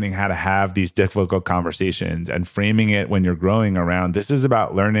and learning how to have these difficult conversations and framing it when you're growing around. This is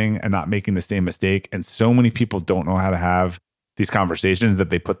about learning and not making the same mistake. And so many people don't know how to have these conversations that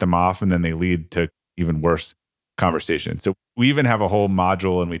they put them off and then they lead to even worse conversations. So we even have a whole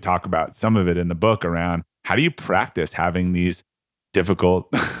module and we talk about some of it in the book around how do you practice having these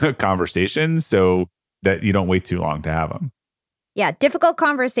difficult conversations so that you don't wait too long to have them. Yeah, difficult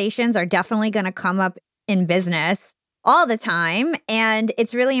conversations are definitely going to come up in business all the time. And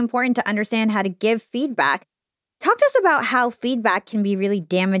it's really important to understand how to give feedback. Talk to us about how feedback can be really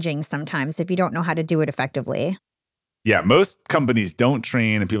damaging sometimes if you don't know how to do it effectively. Yeah, most companies don't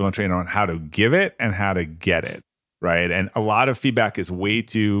train and people don't train on how to give it and how to get it, right? And a lot of feedback is way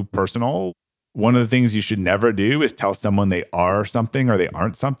too personal. One of the things you should never do is tell someone they are something or they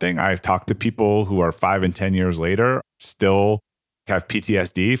aren't something. I've talked to people who are 5 and 10 years later still have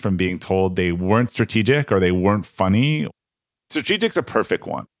PTSD from being told they weren't strategic or they weren't funny. Strategic's a perfect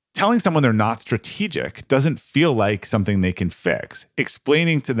one. Telling someone they're not strategic doesn't feel like something they can fix.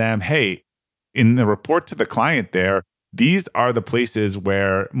 Explaining to them, hey, in the report to the client there, these are the places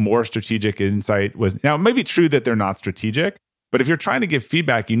where more strategic insight was. Now, it may be true that they're not strategic, but if you're trying to give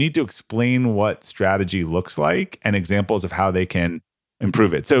feedback, you need to explain what strategy looks like and examples of how they can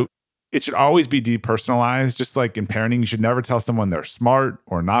improve it. So it should always be depersonalized. Just like in parenting, you should never tell someone they're smart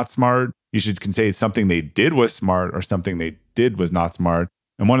or not smart. You can say something they did was smart or something they did was not smart.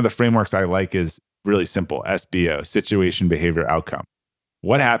 And one of the frameworks I like is really simple, SBO, situation, behavior, outcome.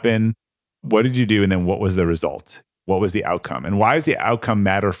 What happened? What did you do? And then what was the result? What was the outcome? And why does the outcome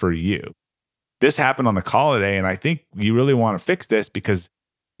matter for you? This happened on the call today, and I think you really want to fix this because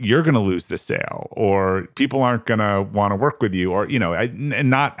you're going to lose the sale, or people aren't going to want to work with you, or, and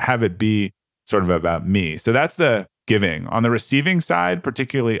not have it be sort of about me. So that's the giving. On the receiving side,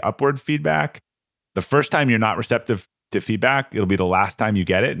 particularly upward feedback, the first time you're not receptive to feedback, it'll be the last time you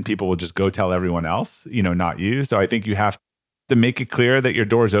get it, and people will just go tell everyone else, not you. So I think you have to make it clear that your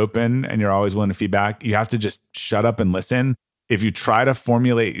door's open and you're always willing to feedback. You have to just shut up and listen. If you try to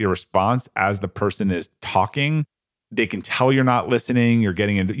formulate your response as the person is talking, they can tell you're not listening, you're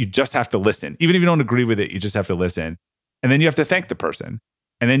getting into, you just have to listen. Even if you don't agree with it, you just have to listen. And then you have to thank the person.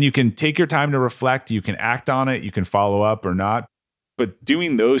 And then you can take your time to reflect, you can act on it, you can follow up or not. But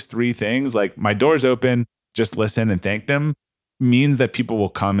doing those 3 things, like my door's open, just listen and thank them, means that people will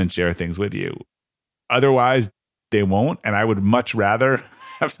come and share things with you. Otherwise, they won't. And I would much rather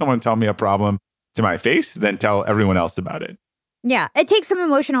have someone tell me a problem to my face than tell everyone else about it. Yeah, it takes some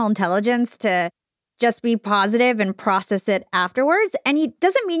emotional intelligence to just be positive and process it afterwards. And it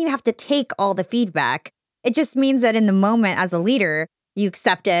doesn't mean you have to take all the feedback. It just means that in the moment as a leader, you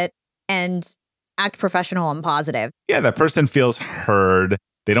accept it and act professional and positive. Yeah, that person feels heard.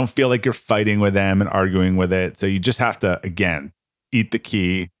 They don't feel like you're fighting with them and arguing with it. So you just have to, again, eat the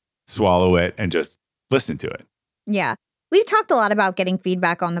key, swallow it, and just listen to it. Yeah. We've talked a lot about getting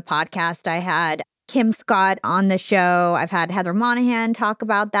feedback on the podcast. I had Kim Scott on the show. I've had Heather Monahan talk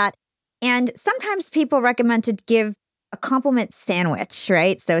about that. And sometimes people recommend to give a compliment sandwich,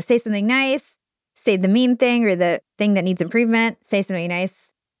 right? So say something nice, say the mean thing or the thing that needs improvement, say something nice.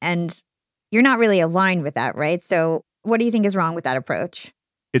 And you're not really aligned with that, right? So what do you think is wrong with that approach?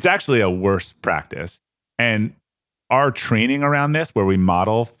 It's actually a worse practice. And our training around this, where we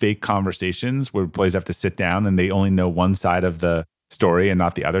model fake conversations where employees have to sit down and they only know one side of the story and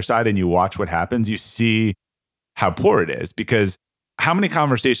not the other side, and you watch what happens, you see how poor it is. Because how many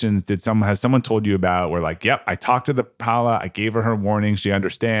conversations has someone told you about where like, yep, I talked to the Hala, I gave her warning, she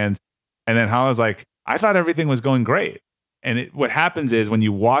understands. And then Hala's like, I thought everything was going great. And what happens is when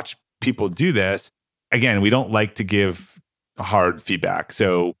you watch people do this, again, we don't like to give hard feedback.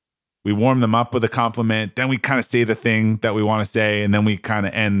 So we warm them up with a compliment, then we kind of say the thing that we want to say, and then we kind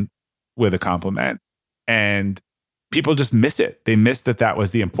of end with a compliment. And people just miss it. They miss that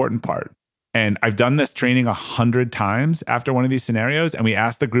was the important part. And I've done this training 100 times after one of these scenarios, and we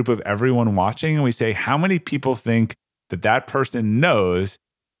ask the group of everyone watching, and we say, how many people think that person knows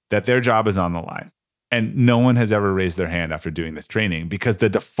that their job is on the line? And no one has ever raised their hand after doing this training, because the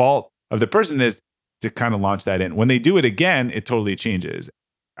default of the person is to kind of launch that in. When they do it again, it totally changes.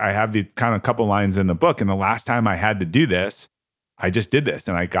 I have the kind of couple lines in the book. And the last time I had to do this, I just did this.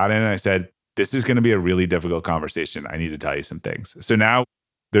 And I got in and I said, this is going to be a really difficult conversation. I need to tell you some things. So now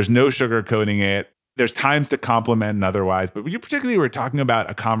there's no sugarcoating it. There's times to compliment and otherwise. But when you particularly were talking about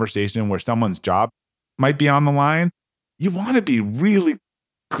a conversation where someone's job might be on the line, you want to be really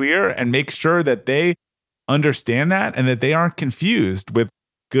clear and make sure that they understand that and that they aren't confused with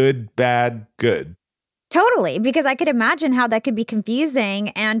good, bad, good. Totally, because I could imagine how that could be confusing.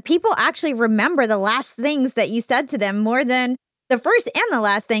 And people actually remember the last things that you said to them more than the first and the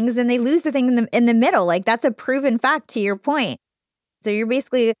last things, and they lose the thing in the middle. Like, that's a proven fact to your point. So you're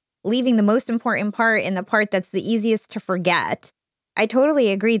basically leaving the most important part in the part that's the easiest to forget. I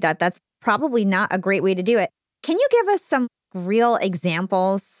totally agree that that's probably not a great way to do it. Can you give us some real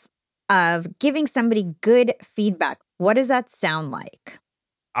examples of giving somebody good feedback? What does that sound like?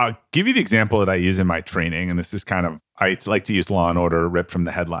 I'll give you the example that I use in my training. And this is I like to use Law and Order ripped from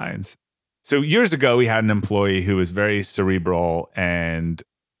the headlines. So years ago, we had an employee who was very cerebral, and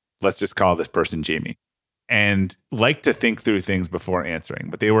let's just call this person Jamie, and liked to think through things before answering,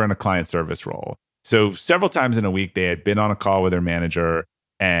 but they were in a client service role. So several times in a week, they had been on a call with their manager,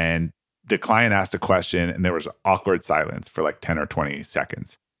 and the client asked a question, and there was awkward silence for like 10 or 20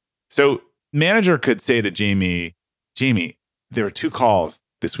 seconds. So manager could say to Jamie, there were 2 calls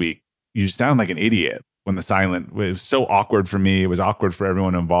this week. You sound like an idiot when it was so awkward for me. It was awkward for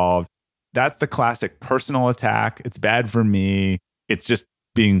everyone involved. That's the classic personal attack. It's bad for me. It's just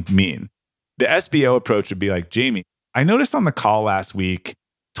being mean. The SBO approach would be like, Jamie, I noticed on the call last week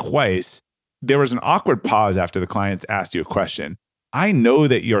twice, there was an awkward pause after the client asked you a question. I know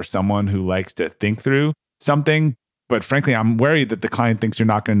that you're someone who likes to think through something, but frankly, I'm worried that the client thinks you're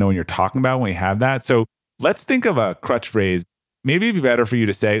not going to know what you're talking about when you have that. So let's think of a crutch phrase. Maybe it'd be better for you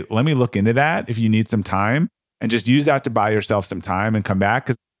to say, let me look into that if you need some time, and just use that to buy yourself some time and come back.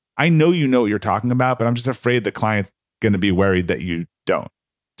 Because I know you know what you're talking about, but I'm just afraid the client's going to be worried that you don't.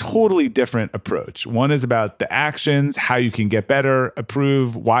 Totally different approach. One is about the actions, how you can get better,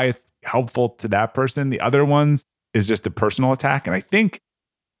 improve, why it's helpful to that person. The other ones is just a personal attack. And I think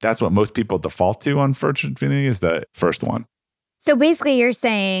that's what most people default to, unfortunately, is the first one. So basically you're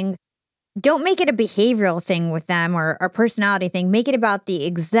saying, don't make it a behavioral thing with them or a personality thing. Make it about the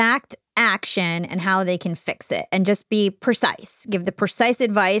exact action and how they can fix it, and just be precise. Give the precise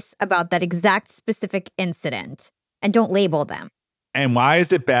advice about that exact specific incident, and don't label them. And why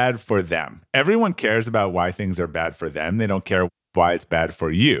is it bad for them? Everyone cares about why things are bad for them. They don't care why it's bad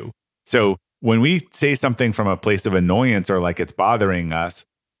for you. So when we say something from a place of annoyance or like it's bothering us,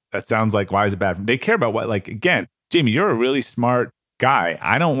 that sounds like, why is it bad? They care about what, like, again, Jamie, you're a really smart guy.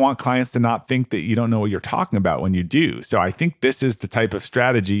 I don't want clients to not think that you don't know what you're talking about when you do. So I think this is the type of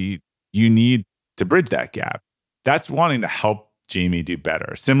strategy you need to bridge that gap. That's wanting to help Jamie do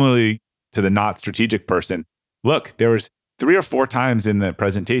better. Similarly to the not strategic person, look, there was 3 or 4 times in the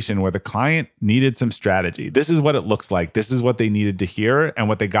presentation where the client needed some strategy. This is what it looks like. This is what they needed to hear. And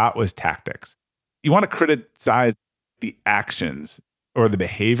what they got was tactics. You want to criticize the actions or the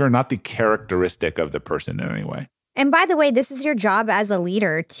behavior, not the characteristic of the person in any way. And by the way, this is your job as a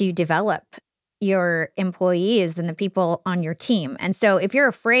leader to develop your employees and the people on your team. And so if you're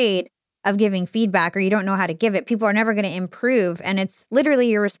afraid of giving feedback or you don't know how to give it, people are never going to improve. And it's literally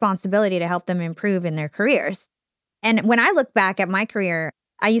your responsibility to help them improve in their careers. And when I look back at my career,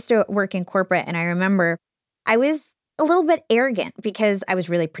 I used to work in corporate, and I remember I was a little bit arrogant because I was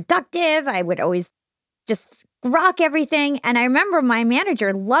really productive. I would always just rock everything. And I remember my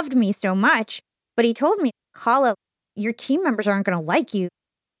manager loved me so much, but he told me, Hala, your team members aren't going to like you.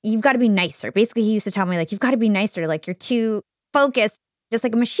 You've got to be nicer. Basically, he used to tell me, like, you've got to be nicer. Like, you're too focused, just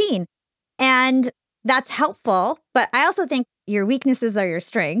like a machine. And that's helpful. But I also think your weaknesses are your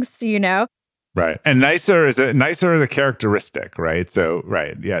strengths, you know? Right. And nicer is a characteristic, right? So,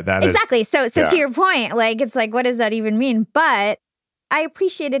 right. Yeah, that exactly. is. So to your point, like, it's like, what does that even mean? But I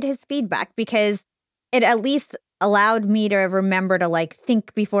appreciated his feedback because it at least allowed me to remember to like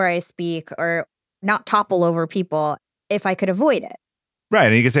think before I speak or not topple over people if I could avoid it. Right.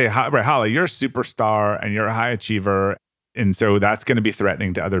 And you can say, right, Hala, you're a superstar and you're a high achiever. And so that's going to be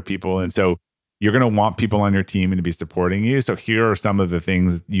threatening to other people. And so you're going to want people on your team to be supporting you. So here are some of the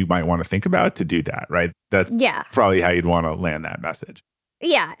things you might want to think about to do that, right? That's probably how you'd want to land that message.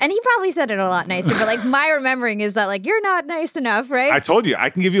 Yeah. And he probably said it a lot nicer, but like my remembering is that like, you're not nice enough, right? I told you,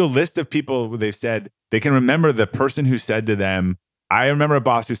 I can give you a list of people who they've said, they can remember the person who said to them, I remember a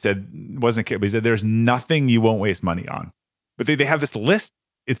boss who said, wasn't care, but he said, there's nothing you won't waste money on. But they have this list.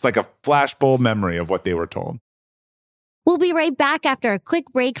 It's like a flashbulb memory of what they were told. We'll be right back after a quick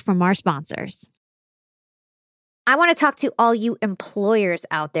break from our sponsors. I want to talk to all you employers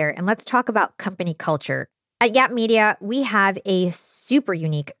out there, and let's talk about company culture. At Yap Media, we have a super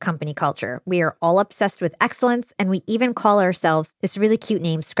unique company culture. We are all obsessed with excellence, and we even call ourselves this really cute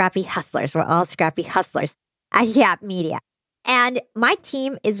name, Scrappy Hustlers. We're all Scrappy Hustlers at Yap Media. And my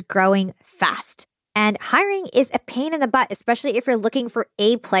team is growing fast. And hiring is a pain in the butt, especially if you're looking for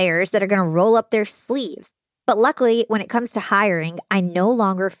A players that are going to roll up their sleeves. But luckily, when it comes to hiring, I no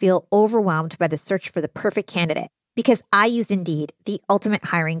longer feel overwhelmed by the search for the perfect candidate because I use Indeed, the ultimate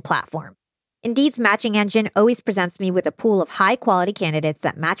hiring platform. Indeed's matching engine always presents me with a pool of high-quality candidates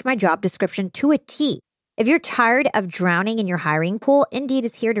that match my job description to a T. If you're tired of drowning in your hiring pool, Indeed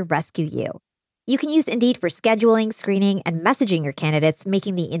is here to rescue you. You can use Indeed for scheduling, screening, and messaging your candidates,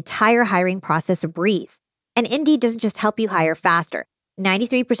 making the entire hiring process a breeze. And Indeed doesn't just help you hire faster.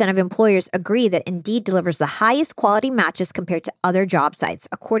 93% of employers agree that Indeed delivers the highest quality matches compared to other job sites,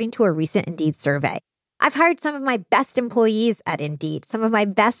 according to a recent Indeed survey. I've hired some of my best employees at Indeed, some of my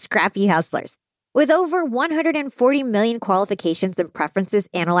best scrappy hustlers. With over 140 million qualifications and preferences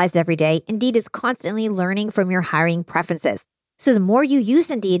analyzed every day, Indeed is constantly learning from your hiring preferences. So the more you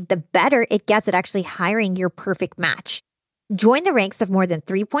use Indeed, the better it gets at actually hiring your perfect match. Join the ranks of more than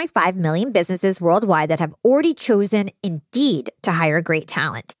 3.5 million businesses worldwide that have already chosen Indeed to hire great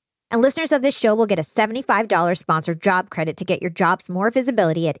talent. And listeners of this show will get a $75 sponsored job credit to get your jobs more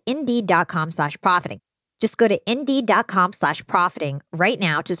visibility at Indeed.com/profiting. Just go to Indeed.com/profiting right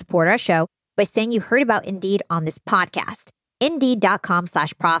now to support our show by saying you heard about Indeed on this podcast.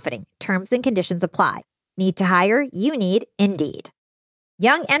 Indeed.com/profiting. Terms and conditions apply. Need to hire? You need Indeed.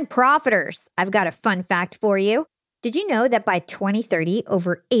 Young and profiters, I've got a fun fact for you. Did you know that by 2030,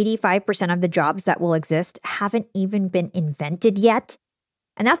 over 85% of the jobs that will exist haven't even been invented yet?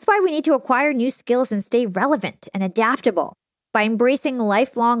 And that's why we need to acquire new skills and stay relevant and adaptable. By embracing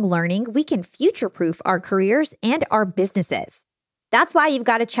lifelong learning, we can future-proof our careers and our businesses. That's why you've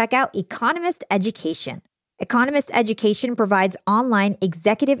got to check out Economist Education. Economist Education provides online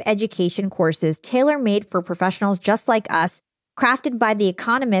executive education courses tailor-made for professionals just like us, crafted by The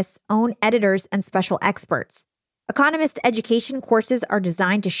Economist's own editors and special experts. Economist Education courses are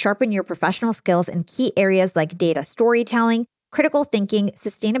designed to sharpen your professional skills in key areas like data storytelling, critical thinking,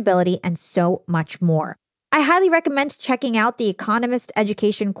 sustainability, and so much more. I highly recommend checking out the Economist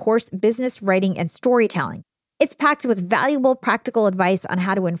Education course, Business Writing and Storytelling. It's packed with valuable practical advice on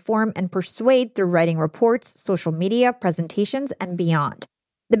how to inform and persuade through writing reports, social media, presentations, and beyond.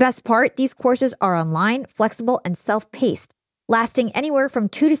 The best part, these courses are online, flexible, and self-paced, lasting anywhere from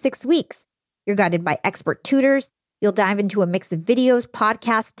 2 to 6 weeks. You're guided by expert tutors. You'll dive into a mix of videos,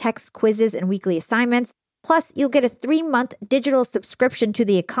 podcasts, texts, quizzes, and weekly assignments. Plus, you'll get a 3-month digital subscription to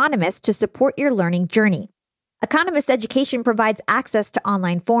The Economist to support your learning journey. Economist Education provides access to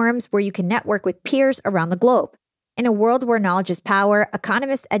online forums where you can network with peers around the globe. In a world where knowledge is power,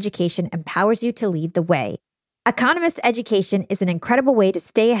 Economist Education empowers you to lead the way. Economist Education is an incredible way to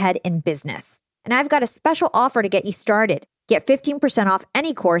stay ahead in business. And I've got a special offer to get you started. Get 15% off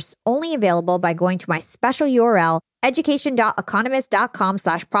any course, only available by going to my special URL,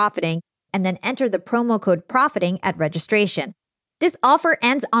 education.economist.com/profiting, and then enter the promo code profiting at registration. This offer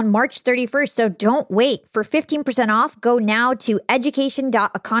ends on March 31st, so don't wait. For 15% off, go now to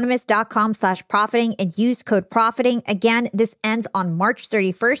education.economist.com/profiting and use code profiting. Again, this ends on March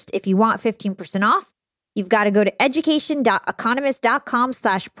 31st. If you want 15% off, you've got to go to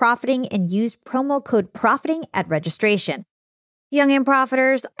education.economist.com/profiting and use promo code profiting at registration. Young and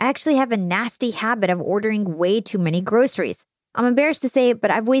profiters, I actually have a nasty habit of ordering way too many groceries. I'm embarrassed to say it, but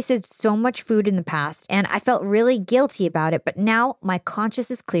I've wasted so much food in the past, and I felt really guilty about it, but now my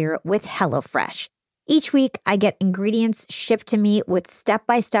conscience is clear with HelloFresh. Each week, I get ingredients shipped to me with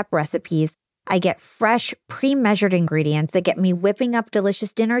step-by-step recipes. I get fresh, pre-measured ingredients that get me whipping up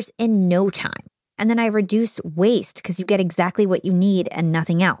delicious dinners in no time. And then I reduce waste because you get exactly what you need and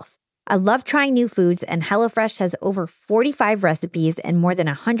nothing else. I love trying new foods, and HelloFresh has over 45 recipes and more than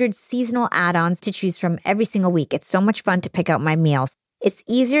 100 seasonal add-ons to choose from every single week. It's so much fun to pick out my meals. It's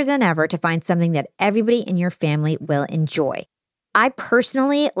easier than ever to find something that everybody in your family will enjoy. I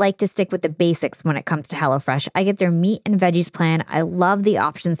personally like to stick with the basics when it comes to HelloFresh. I get their meat and veggies plan. I love the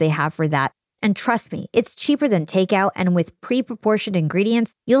options they have for that. And trust me, it's cheaper than takeout, and with pre-proportioned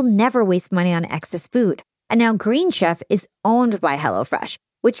ingredients, you'll never waste money on excess food. And now Green Chef is owned by HelloFresh,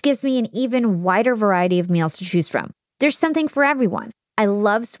 which gives me an even wider variety of meals to choose from. There's something for everyone. I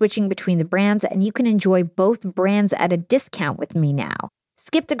love switching between the brands, and you can enjoy both brands at a discount with me now.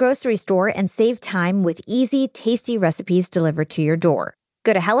 Skip the grocery store and save time with easy, tasty recipes delivered to your door.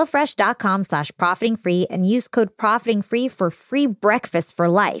 Go to HelloFresh.com/profitingfree and use code profitingfree for free breakfast for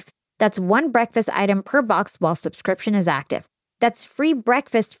life. That's one breakfast item per box while subscription is active. That's free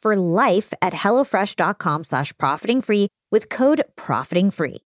breakfast for life at HelloFresh.com/profitingfree with code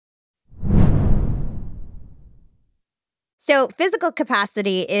profitingfree. So physical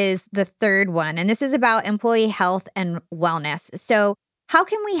capacity is the third one, and this is about employee health and wellness. So how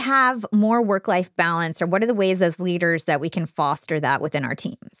can we have more work-life balance, or what are the ways as leaders that we can foster that within our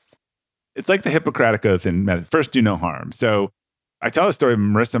teams? It's like the Hippocratic Oath in first do no harm. So I tell a story of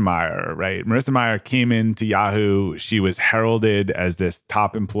Marissa Mayer, right? Marissa Mayer came into Yahoo. She was heralded as this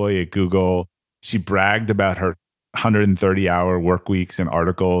top employee at Google. She bragged about her 130-hour work weeks and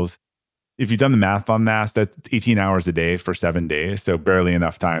articles. if you've done the math on that, that's 18 hours a day for 7 days. So barely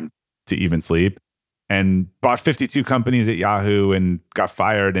enough time to even sleep. And bought 52 companies at Yahoo and got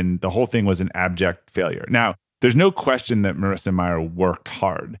fired. And the whole thing was an abject failure. Now, there's no question that Marissa Meyer worked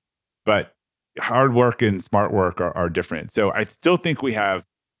hard, but hard work and smart work are different. So I still think we have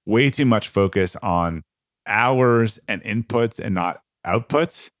way too much focus on hours and inputs and not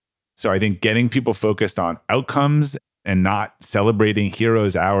outputs. So I think getting people focused on outcomes and not celebrating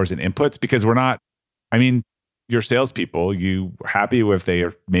heroes' hours and inputs, because you're salespeople, you happy if they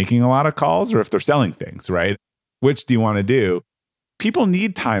are making a lot of calls or if they're selling things, right? Which do you want to do? People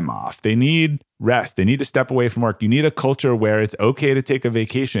need time off. They need rest. They need to step away from work. You need a culture where it's okay to take a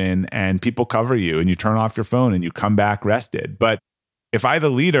vacation and people cover you and you turn off your phone and you come back rested. But if I, the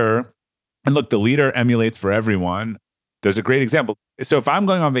leader, and look, the leader emulates for everyone. There's a great example. So if I'm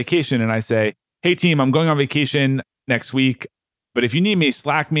going on vacation and I say, hey team, I'm going on vacation next week, but if you need me,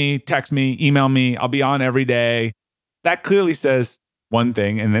 Slack me, text me, email me, I'll be on every day. That clearly says one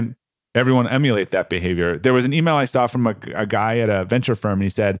thing. And then everyone emulate that behavior. There was an email I saw from a guy at a venture firm, and he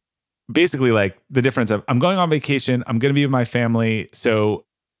said, basically like the difference of, I'm going on vacation, I'm going to be with my family. So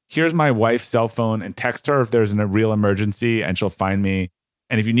here's my wife's cell phone, and text her if there's a real emergency and she'll find me.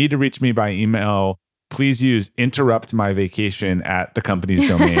 And if you need to reach me by email, please use interrupt my vacation at the company's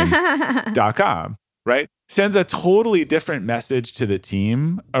domain.com, right? Sends a totally different message to the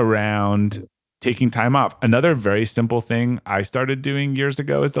team around taking time off. Another very simple thing I started doing years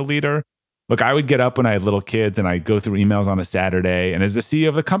ago as the leader. Look, I would get up when I had little kids and I'd go through emails on a Saturday. And as the CEO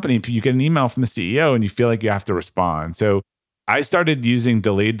of the company, you get an email from the CEO and you feel like you have to respond. So I started using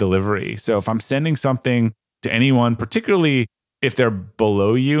delayed delivery. So if I'm sending something to anyone, particularly if they're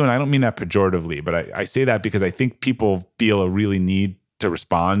below you, and I don't mean that pejoratively, but I say that because I think people feel a really need to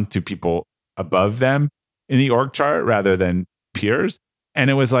respond to people above them in the org chart rather than peers. And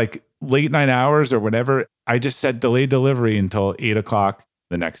it was like late night hours or whatever. I just said delayed delivery until 8:00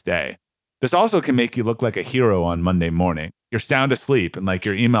 the next day. This also can make you look like a hero on Monday morning. You're sound asleep and like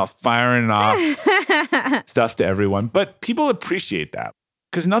your email's firing off stuff to everyone. But people appreciate that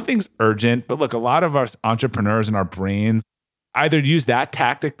because nothing's urgent. But look, a lot of us entrepreneurs in our brains either use that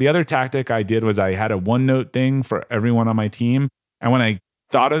tactic. The other tactic I did was I had a OneNote thing for everyone on my team. And when I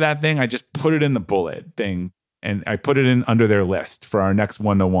thought of that thing, I just put it in the bullet thing and I put it in under their list for our next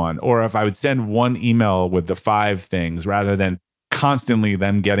one-to-one. Or if I would send one email with the 5 things rather than constantly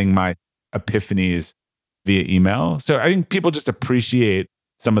them getting my epiphanies via email. So I think people just appreciate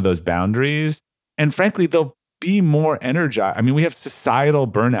some of those boundaries. And frankly, they'll be more energized. I mean, we have societal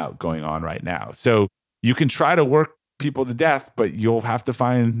burnout going on right now. So you can try to work people to death, but you'll have to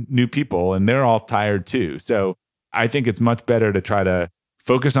find new people and they're all tired too. So I think it's much better to try to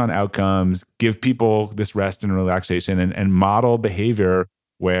focus on outcomes, give people this rest and relaxation and model behavior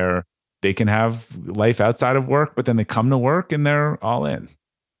where they can have life outside of work, but then they come to work and they're all in.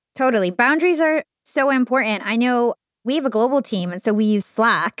 Totally. Boundaries are so important. I know we have a global team, and so we use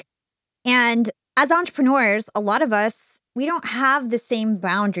Slack. And as entrepreneurs, a lot of us, we don't have the same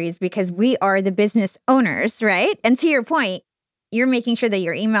boundaries because we are the business owners, right? And to your point, you're making sure that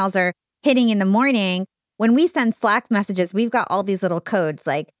your emails are hitting in the morning. When we send Slack messages, we've got all these little codes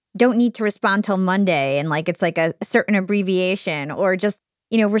like don't need to respond till Monday. And like it's like a certain abbreviation or just,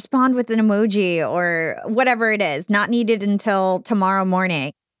 respond with an emoji or whatever it is, not needed until tomorrow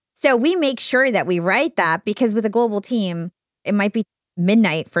morning. So we make sure that we write that because with a global team, it might be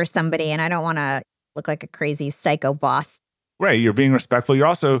midnight for somebody and I don't want to look like a crazy psycho boss. Right. You're being respectful. You're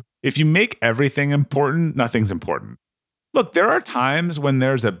also, if you make everything important, nothing's important. Look, there are times when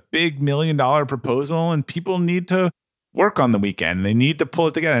there's a big $1 million proposal and people need to work on the weekend. They need to pull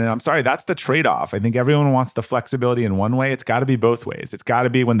it together. And I'm sorry, that's the trade-off. I think everyone wants the flexibility in one way. It's got to be both ways. It's got to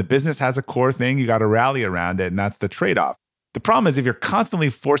be when the business has a core thing, you got to rally around it. And that's the trade-off. The problem is if you're constantly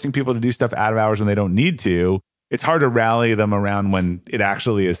forcing people to do stuff out of hours when they don't need to, it's hard to rally them around when it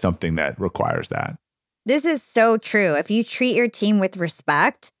actually is something that requires that. This is so true. If you treat your team with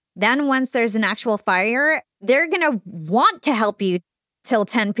respect, then once there's an actual fire, they're going to want to help you till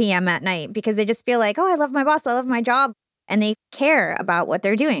 10 p.m. at night because they just feel like, oh, I love my boss, I love my job. And they care about what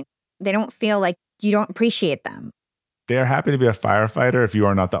they're doing. They don't feel like you don't appreciate them. They are happy to be a firefighter if you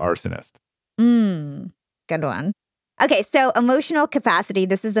are not the arsonist. Good one. Okay, so emotional capacity.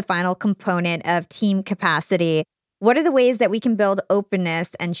 This is the final component of team capacity. What are the ways that we can build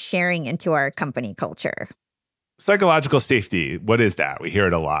openness and sharing into our company culture? Psychological safety. What is that? We hear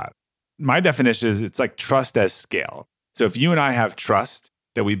it a lot. My definition is it's like trust as scale. So if you and I have trust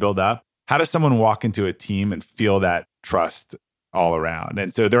that we build up, how does someone walk into a team and feel that trust all around?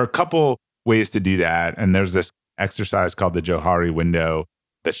 And so there are a couple ways to do that. And there's this exercise called the Johari window.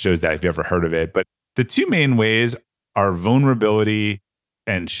 that shows that if you ever heard of it. But the two main ways are vulnerability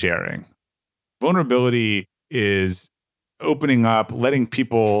and sharing. Vulnerability is opening up, letting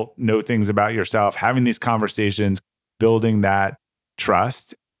people know things about yourself, having these conversations, building that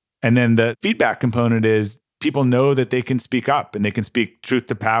trust. And then the feedback component is people know that they can speak up and they can speak truth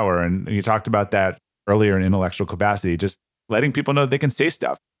to power. And you talked about that earlier in intellectual capacity, just letting people know they can say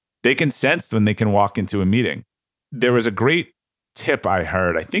stuff. They can sense when they can walk into a meeting. There was a great tip I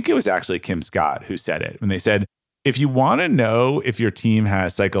heard. I think it was actually Kim Scott who said it. When they said, if you want to know if your team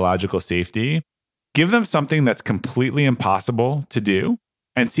has psychological safety, give them something that's completely impossible to do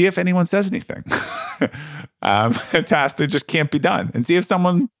and see if anyone says anything. A task that just can't be done, and see if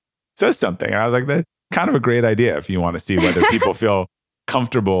someone says something. And I was like, that's kind of a great idea if you want to see whether people feel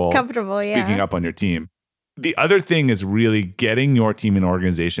comfortable speaking up on your team. The other thing is really getting your team and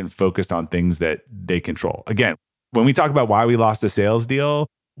organization focused on things that they control. Again, when we talk about why we lost a sales deal,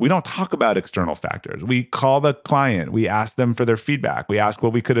 we don't talk about external factors. We call the client, we ask them for their feedback. We ask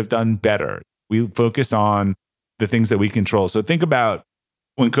what we could have done better. We focus on the things that we control. So think about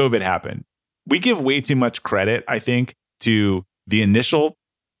when COVID happened. We give way too much credit, I think, to the initial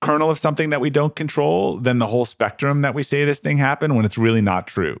kernel of something that we don't control than the whole spectrum that we say this thing happened when it's really not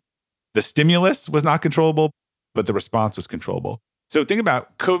true. The stimulus was not controllable, but the response was controllable. So think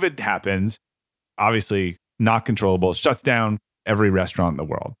about COVID happens, obviously not controllable, shuts down every restaurant in the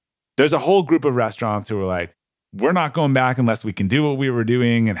world. There's a whole group of restaurants who are like, we're not going back unless we can do what we were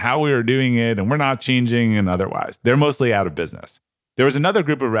doing and how we were doing it, and we're not changing and otherwise. They're mostly out of business. There was another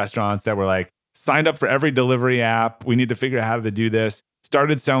group of restaurants that were like, signed up for every delivery app. We need to figure out how to do this.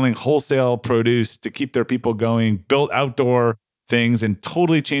 Started selling wholesale produce to keep their people going, built outdoor things, and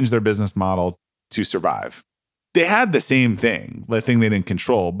totally changed their business model to survive. They had the same thing, the thing they didn't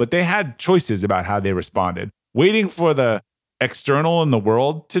control, but they had choices about how they responded. Waiting for the external in the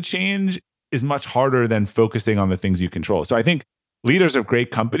world to change is much harder than focusing on the things you control. So I think leaders of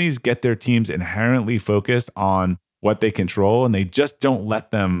great companies get their teams inherently focused on what they control, and they just don't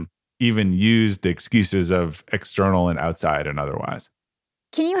let them even use the excuses of external and outside and otherwise.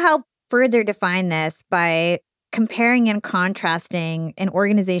 Can you help further define this by comparing and contrasting an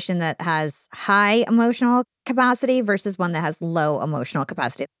organization that has high emotional capacity versus one that has low emotional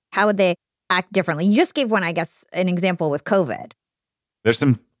capacity? How would they act differently? You just gave one, I guess, an example with COVID. There's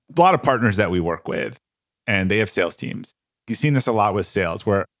a lot of partners that we work with, and they have sales teams. You've seen this a lot with sales,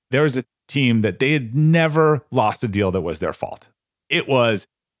 where there was a team that they had never lost a deal that was their fault. It was,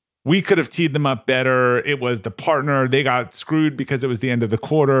 we could have teed them up better. It was the partner. They got screwed because it was the end of the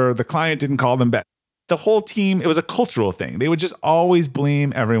quarter. The client didn't call them back. The whole team, it was a cultural thing. They would just always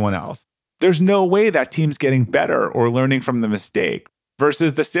blame everyone else. There's no way that team's getting better or learning from the mistake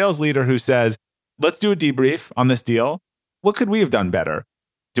versus the sales leader who says, let's do a debrief on this deal. What could we have done better?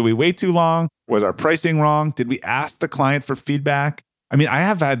 Did we wait too long? Was our pricing wrong? Did we ask the client for feedback? I mean, I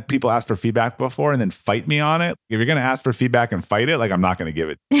have had people ask for feedback before and then fight me on it. If you're going to ask for feedback and fight it, like, I'm not going to give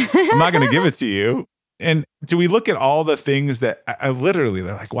it. I'm not going to give it to you. And do we look at all the things that I literally,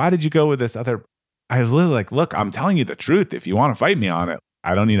 they're like, why did you go with this other? I was literally like, look, I'm telling you the truth. If you want to fight me on it,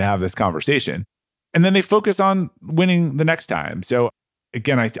 I don't need to have this conversation. And then they focus on winning the next time. So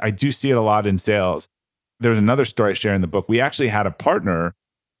again, I do see it a lot in sales. There's another story I share in the book. We actually had a partner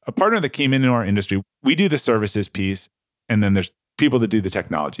that came into our industry. We do the services piece, and then there's people that do the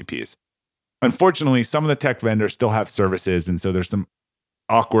technology piece. Unfortunately, some of the tech vendors still have services, and so there's some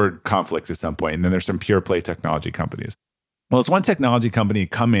awkward conflicts at some point. And then there's some pure play technology companies. Well, it's one technology company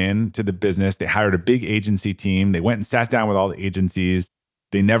come in to the business. They hired a big agency team. They went and sat down with all the agencies.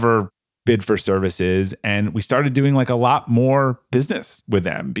 They never bid for services. And we started doing like a lot more business with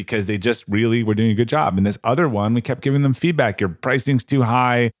them because they just really were doing a good job. And this other one, we kept giving them feedback. Your pricing's too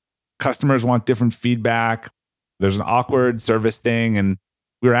high. Customers want different feedback. There's an awkward service thing. And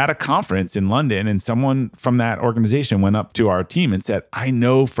we were at a conference in London, and someone from that organization went up to our team and said, I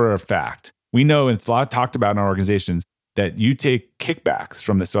know for a fact, we know, and it's a lot talked about in our organizations, that you take kickbacks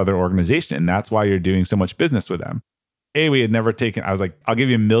from this other organization. And that's why you're doing so much business with them. We had never taken, I was like, I'll give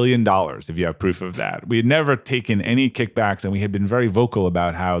you $1 million if you have proof of that. We had never taken any kickbacks, and we had been very vocal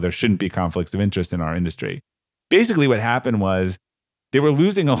about how there shouldn't be conflicts of interest in our industry. Basically, what happened was they were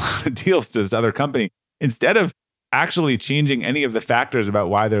losing a lot of deals to this other company. Instead of actually changing any of the factors about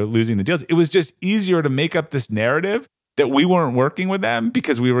why they're losing the deals, it was just easier to make up this narrative that we weren't working with them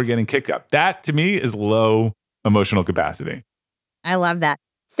because we were getting kicked up. That, to me, is low emotional capacity. I love that.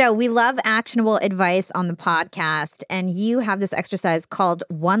 So we love actionable advice on the podcast, and you have this exercise called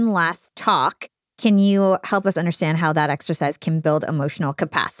One Last Talk. Can you help us understand how that exercise can build emotional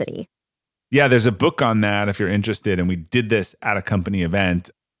capacity? Yeah, there's a book on that if you're interested. And we did this at a company event.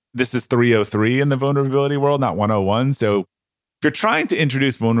 This is 303 in the vulnerability world, not 101. So if you're trying to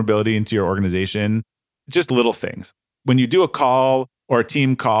introduce vulnerability into your organization, just little things. When you do a call or a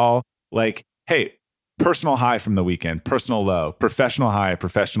team call, like, hey, personal high from the weekend, personal low, professional high,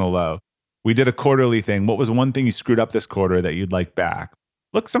 professional low. We did a quarterly thing. What was one thing you screwed up this quarter that you'd like back?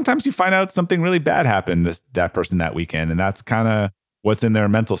 Look, sometimes you find out something really bad happened to that person that weekend, and that's kind of what's in their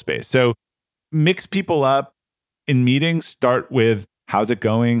mental space. So mix people up in meetings. Start with, how's it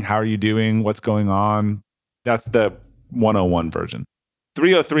going? How are you doing? What's going on? That's the 101 version.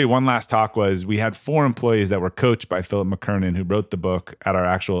 303, one last talk was, we had 4 employees that were coached by Philip McKernan, who wrote the book, at our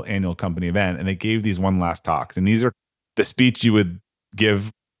actual annual company event. And they gave these one last talks. And these are the speech you would give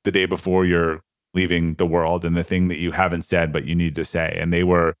the day before you're leaving the world, and the thing that you haven't said, but you need to say. And they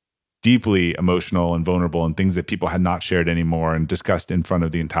were deeply emotional and vulnerable, and things that people had not shared anymore and discussed in front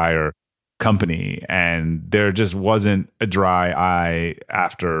of the entire company. And there just wasn't a dry eye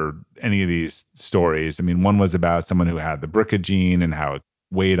after any of these stories. I mean, one was about someone who had the BRCA gene and how it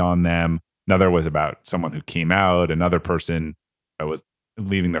weighed on them. Another was about someone who came out. Another person was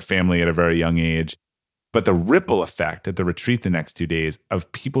leaving their family at a very young age. But the ripple effect at the retreat the next 2 days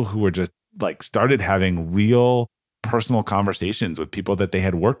of people who were just like started having real personal conversations with people that they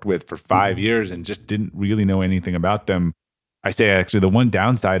had worked with for 5 years and just didn't really know anything about them. I say, actually, the one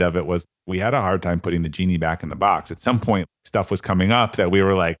downside of it was we had a hard time putting the genie back in the box. At some point, stuff was coming up that we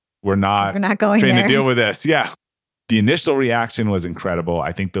were like, we're not going trained there to deal with this. Yeah. The initial reaction was incredible.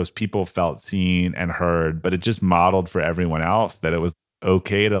 I think those people felt seen and heard, but it just modeled for everyone else that it was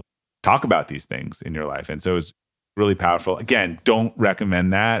okay to talk about these things in your life. And so it was really powerful. Again, don't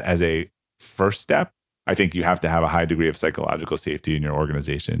recommend that as a first step. I think you have to have a high degree of psychological safety in your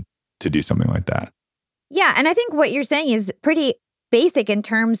organization to do something like that. Yeah. And I think what you're saying is pretty basic in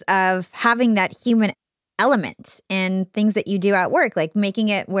terms of having that human element in things that you do at work, like making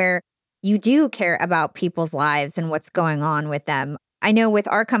it where you do care about people's lives and what's going on with them. I know with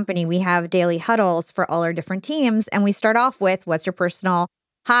our company, we have daily huddles for all our different teams. And we start off with, what's your personal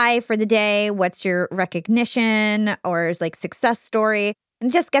high for the day? What's your recognition or like success story? And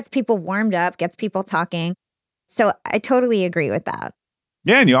it just gets people warmed up, gets people talking. So I totally agree with that.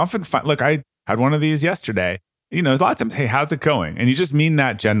 Yeah. And you often find, look, I had one of these yesterday. You know, a lot of times, hey, how's it going? And you just mean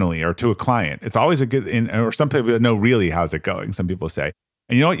that generally, or to a client. It's always a good, or some people know really, how's it going? Some people say,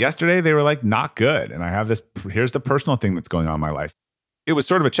 and you know what? Yesterday they were like, not good. And I have this, here's the personal thing that's going on in my life. It was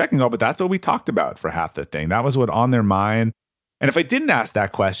sort of a checking call, but that's what we talked about for half the thing. That was what on their mind. And if I didn't ask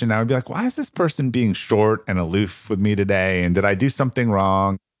that question, I would be like, why is this person being short and aloof with me today? And did I do something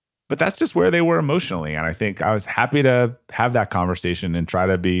wrong? But that's just where they were emotionally. And I think I was happy to have that conversation and try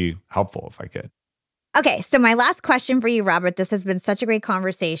to be helpful if I could. Okay, so my last question for you, Robert, this has been such a great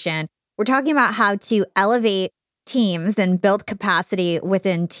conversation. We're talking about how to elevate teams and build capacity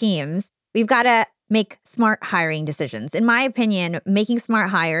within teams. We've got to make smart hiring decisions. In my opinion, making smart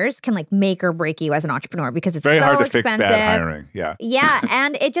hires can like make or break you as an entrepreneur because it's very so hard to expensive. fix bad hiring. Yeah. Yeah,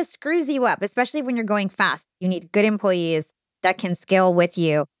 and it just screws you up, especially when you're going fast. You need good employees that can scale with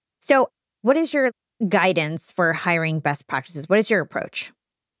you. So what is your guidance for hiring best practices? What is your approach?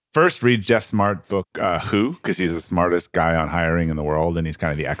 First, read Jeff Smart's book, Who, because he's the smartest guy on hiring in the world, and he's kind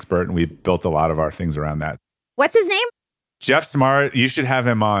of the expert, and we built a lot of our things around that. What's his name? Jeff Smart, you should have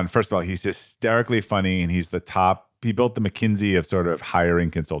him on. First of all, he's hysterically funny, and he's the top. He built the McKinsey of sort of hiring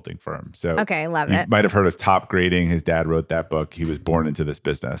consulting firms. So okay, love you it. might have heard of Top Grading. His dad wrote that book. He was born into this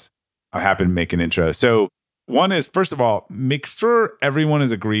business. I'm happy to make an intro. So one is, first of all, make sure everyone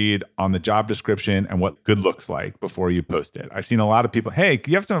is agreed on the job description and what good looks like before you post it. I've seen a lot of people, hey,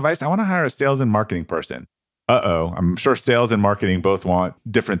 you have some advice? I want to hire a sales and marketing person. Uh-oh, I'm sure sales and marketing both want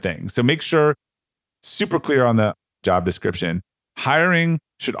different things. So make sure super clear on the job description. Hiring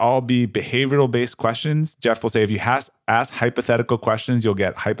should all be behavioral-based questions. Jeff will say, if you ask hypothetical questions, you'll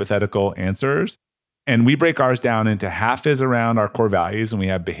get hypothetical answers. And we break ours down into half is around our core values, and we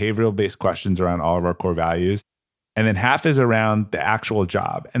have behavioral-based questions around all of our core values. And then half is around the actual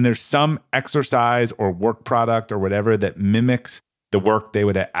job. And there's some exercise or work product or whatever that mimics the work they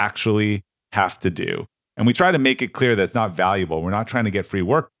would actually have to do. And we try to make it clear that it's not valuable. We're not trying to get free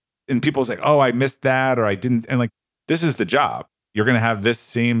work. And people say, oh, I missed that, or I didn't. And like, this is the job. You're going to have this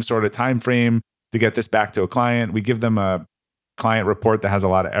same sort of time frame to get this back to a client. We give them a client report that has a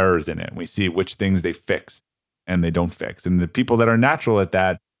lot of errors in it. And we see which things they fix and they don't fix. And the people that are natural at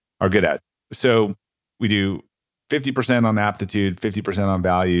that are good at it. So we do 50% on aptitude, 50% on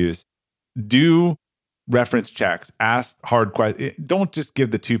values. Do reference checks. Ask hard questions. Don't just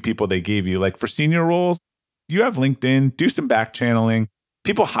give the 2 people they gave you. Like for senior roles, you have LinkedIn. Do some back channeling.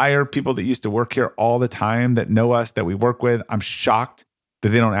 People hire people that used to work here all the time, that know us, that we work with. I'm shocked that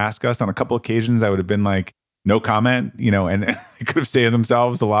they don't ask us. On a couple occasions, I would have been like, no comment, and they could have saved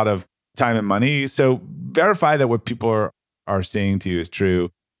themselves a lot of time and money. So verify that what people are saying to you is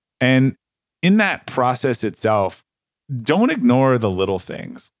true. And in that process itself, don't ignore the little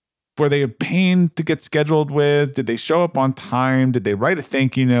things. Were they a pain to get scheduled with? Did they show up on time? Did they write a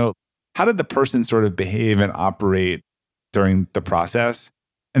thank you note? How did the person sort of behave and operate during the process?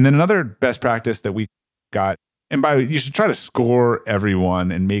 And then another best practice that we got, and you should try to score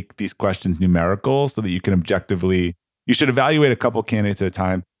everyone and make these questions numerical so that you can you should evaluate a couple candidates at a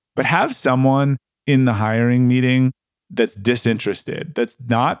time, but have someone in the hiring meeting that's disinterested, that's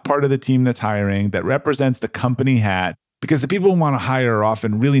not part of the team that's hiring, that represents the company hat, because the people who want to hire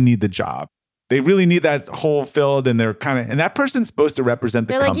often really need the job. They really need that hole filled, and and that person's supposed to represent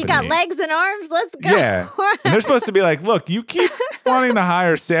the company. They're like, you got legs and arms, let's go. Yeah. And they're supposed to be like, look, you keep wanting to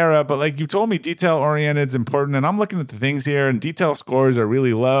hire Sarah, but like you told me detail-oriented is important, and I'm looking at the things here, and detail scores are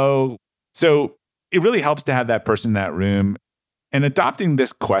really low. So it really helps to have that person in that room. And adopting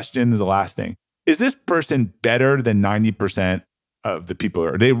this question is the last thing. Is this person better than 90% of the people?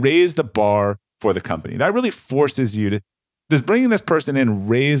 Or they raise the bar for the company? That really forces you to, does bringing this person in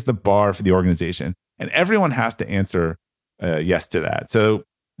raise the bar for the organization? And everyone has to answer yes to that. So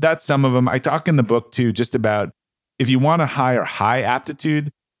that's some of them. I talk in the book too, just about if you want to hire high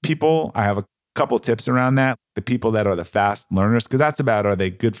aptitude people, I have a couple tips around that. The people that are the fast learners, because that's about, are they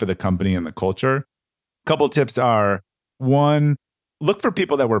good for the company and the culture? A couple tips are, one, look for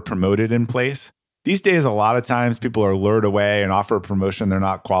people that were promoted in place. These days, a lot of times people are lured away and offer a promotion they're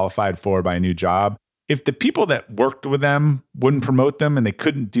not qualified for by a new job. If the people that worked with them wouldn't promote them and they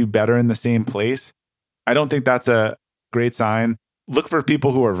couldn't do better in the same place, I don't think that's a great sign. Look for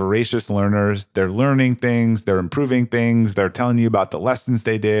people who are voracious learners. They're learning things, they're improving things, they're telling you about the lessons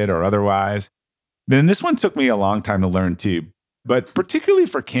they did or otherwise. Then this one took me a long time to learn too, but particularly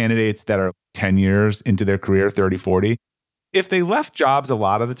for candidates that are 10 years into their career, 30, 40, if they left jobs a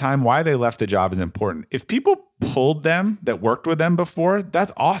lot of the time, why they left the job is important. If people pulled them that worked with them before,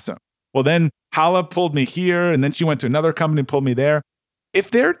 that's awesome. Well, then Hala pulled me here, and then she went to another company and pulled me there.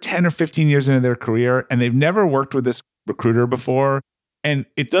 If they're 10 or 15 years into their career and they've never worked with this recruiter before, and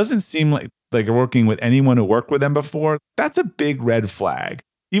it doesn't seem like you're working with anyone who worked with them before, that's a big red flag.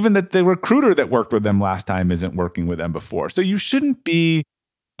 Even that the recruiter that worked with them last time isn't working with them before. So you shouldn't be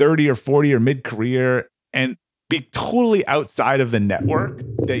 30 or 40 or mid-career and be totally outside of the network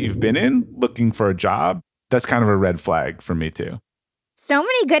that you've been in looking for a job. That's kind of a red flag for me too. So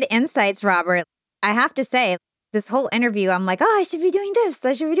many good insights, Robert. I have to say, this whole interview, I'm like, oh, I should be doing this.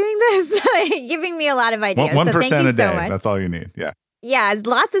 I should be doing this. Giving me a lot of ideas. 1% so thank you a day. So much. That's all you need. Yeah. Yeah,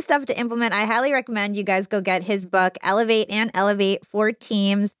 lots of stuff to implement. I highly recommend you guys go get his book, Elevate and Elevate for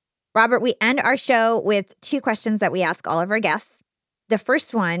Teams. Robert, we end our show with 2 questions that we ask all of our guests. The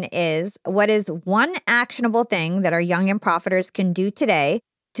first one is, what is one actionable thing that our young and profiters can do today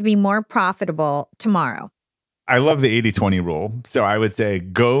to be more profitable tomorrow? I love the 80-20 rule. So I would say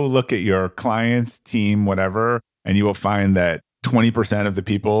go look at your clients, team, whatever, and you will find that 20% of the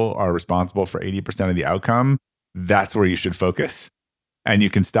people are responsible for 80% of the outcome. That's where you should focus. And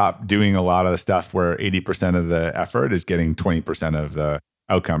you can stop doing a lot of the stuff where 80% of the effort is getting 20% of the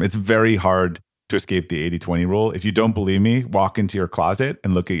outcome. It's very hard to escape the 80-20 rule. If you don't believe me, walk into your closet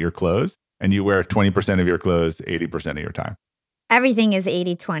and look at your clothes, and you wear 20% of your clothes 80% of your time. Everything is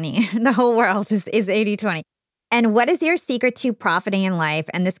 80-20. The whole world is 80-20. And what is your secret to profiting in life?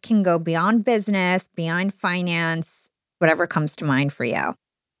 And this can go beyond business, beyond finance, whatever comes to mind for you.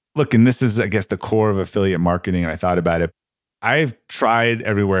 Look, and this is, I guess, the core of affiliate marketing. And I thought about it. I've tried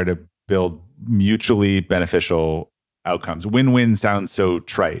everywhere to build mutually beneficial outcomes. Win-win sounds so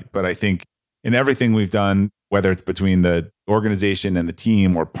trite, but I think in everything we've done, whether it's between the organization and the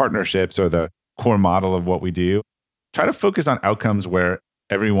team or partnerships or the core model of what we do, try to focus on outcomes where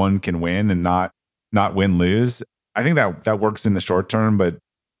everyone can win and not win-lose. I think that works in the short term, but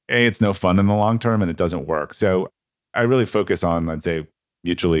it's no fun in the long term and it doesn't work. So I really focus on, I'd say,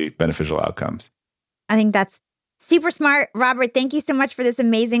 mutually beneficial outcomes. I think that's super smart. Robert, thank you so much for this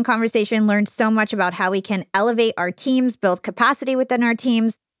amazing conversation. Learned so much about how we can elevate our teams, build capacity within our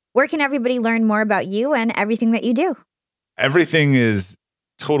teams. Where can everybody learn more about you and everything that you do? Everything is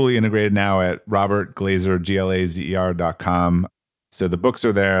totally integrated now at robertglazer.com. So the books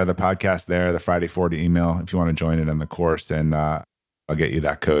are there, the podcast there, the Friday 40 email if you want to join it in the course, and I'll get you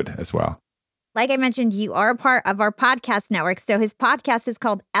that code as well. Like I mentioned, you are a part of our podcast network. So his podcast is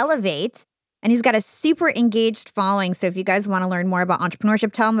called Elevate, and he's got a super engaged following. So if you guys want to learn more about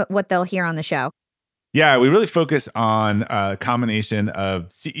entrepreneurship, tell them what they'll hear on the show. Yeah, we really focus on a combination of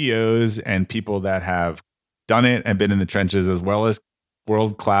CEOs and people that have done it and been in the trenches, as well as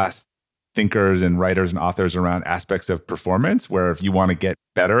world-class thinkers and writers and authors around aspects of performance, where if you want to get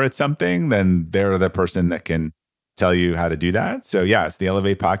better at something, then they're the person that can tell you how to do that. So yeah, it's the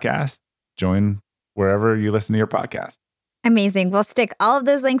Elevate podcast. Join wherever you listen to your podcast. Amazing. We'll stick all of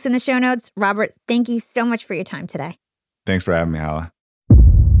those links in the show notes. Robert, thank you so much for your time today. Thanks for having me, Hala.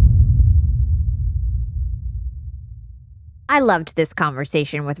 I loved this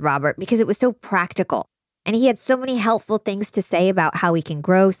conversation with Robert because it was so practical. And he had so many helpful things to say about how we can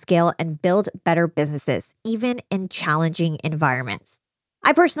grow, scale, and build better businesses, even in challenging environments.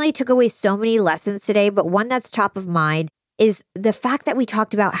 I personally took away so many lessons today, but one that's top of mind is the fact that we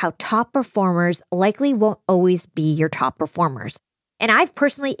talked about how top performers likely won't always be your top performers. And I've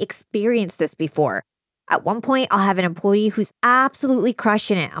personally experienced this before. At one point, I'll have an employee who's absolutely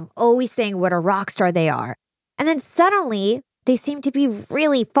crushing it. I'm always saying what a rock star they are. And then suddenly, they seem to be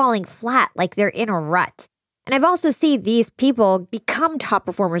really falling flat, like they're in a rut. And I've also seen these people become top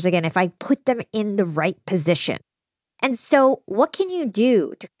performers again if I put them in the right position. And so what can you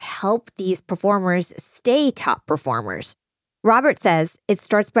do to help these performers stay top performers? Robert says it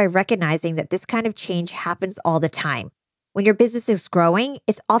starts by recognizing that this kind of change happens all the time. When your business is growing,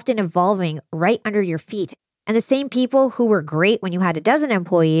 it's often evolving right under your feet. And the same people who were great when you had a dozen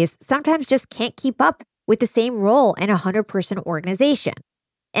employees sometimes just can't keep up with the same role in a 100-person organization.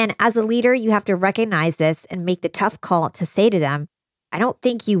 And as a leader, you have to recognize this and make the tough call to say to them, I don't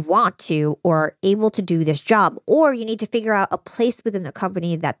think you want to or are able to do this job, or you need to figure out a place within the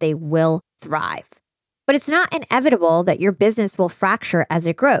company that they will thrive. But it's not inevitable that your business will fracture as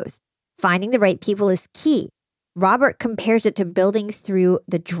it grows. Finding the right people is key. Robert compares it to building through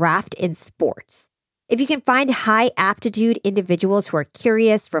the draft in sports. If you can find high aptitude individuals who are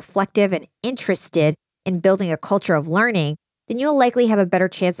curious, reflective, and interested in building a culture of learning, then you'll likely have a better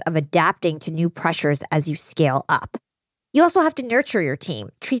chance of adapting to new pressures as you scale up. You also have to nurture your team,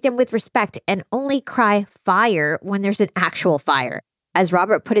 treat them with respect, and only cry fire when there's an actual fire. As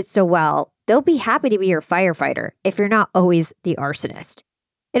Robert put it so well, they'll be happy to be your firefighter if you're not always the arsonist.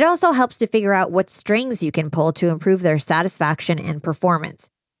 It also helps to figure out what strings you can pull to improve their satisfaction and performance.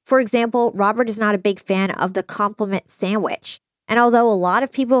 For example, Robert is not a big fan of the compliment sandwich. And although a lot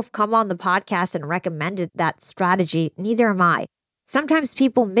of people have come on the podcast and recommended that strategy, neither am I. Sometimes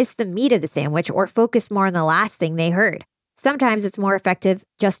people miss the meat of the sandwich or focus more on the last thing they heard. Sometimes it's more effective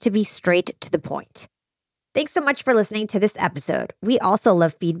just to be straight to the point. Thanks so much for listening to this episode. We also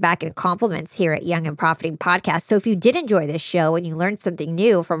love feedback and compliments here at Young and Profiting Podcast. So if you did enjoy this show and you learned something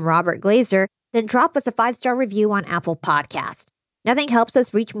new from Robert Glazer, then drop us a 5-star review on Apple Podcast. Nothing helps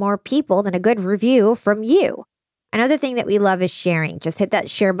us reach more people than a good review from you. Another thing that we love is sharing. Just hit that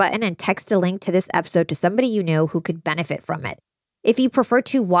share button and text a link to this episode to somebody you know who could benefit from it. If you prefer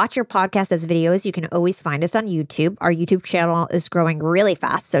to watch your podcast as videos, you can always find us on YouTube. Our YouTube channel is growing really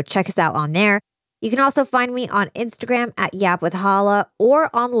fast, so check us out on there. You can also find me on Instagram at Yap with Hala or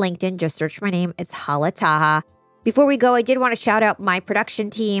on LinkedIn. Just search my name. It's Hala Taha. Before we go, I did want to shout out my production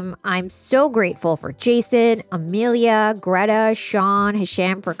team. I'm so grateful for Jason, Amelia, Greta, Sean,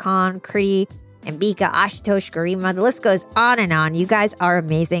 Hisham, Furkan, Kriti, Ambika, Ashutosh, Garima. The list goes on and on. You guys are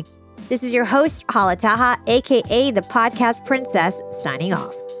amazing. This is your host, Hala Taha, aka the Podcast Princess, signing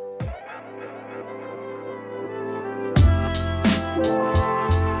off.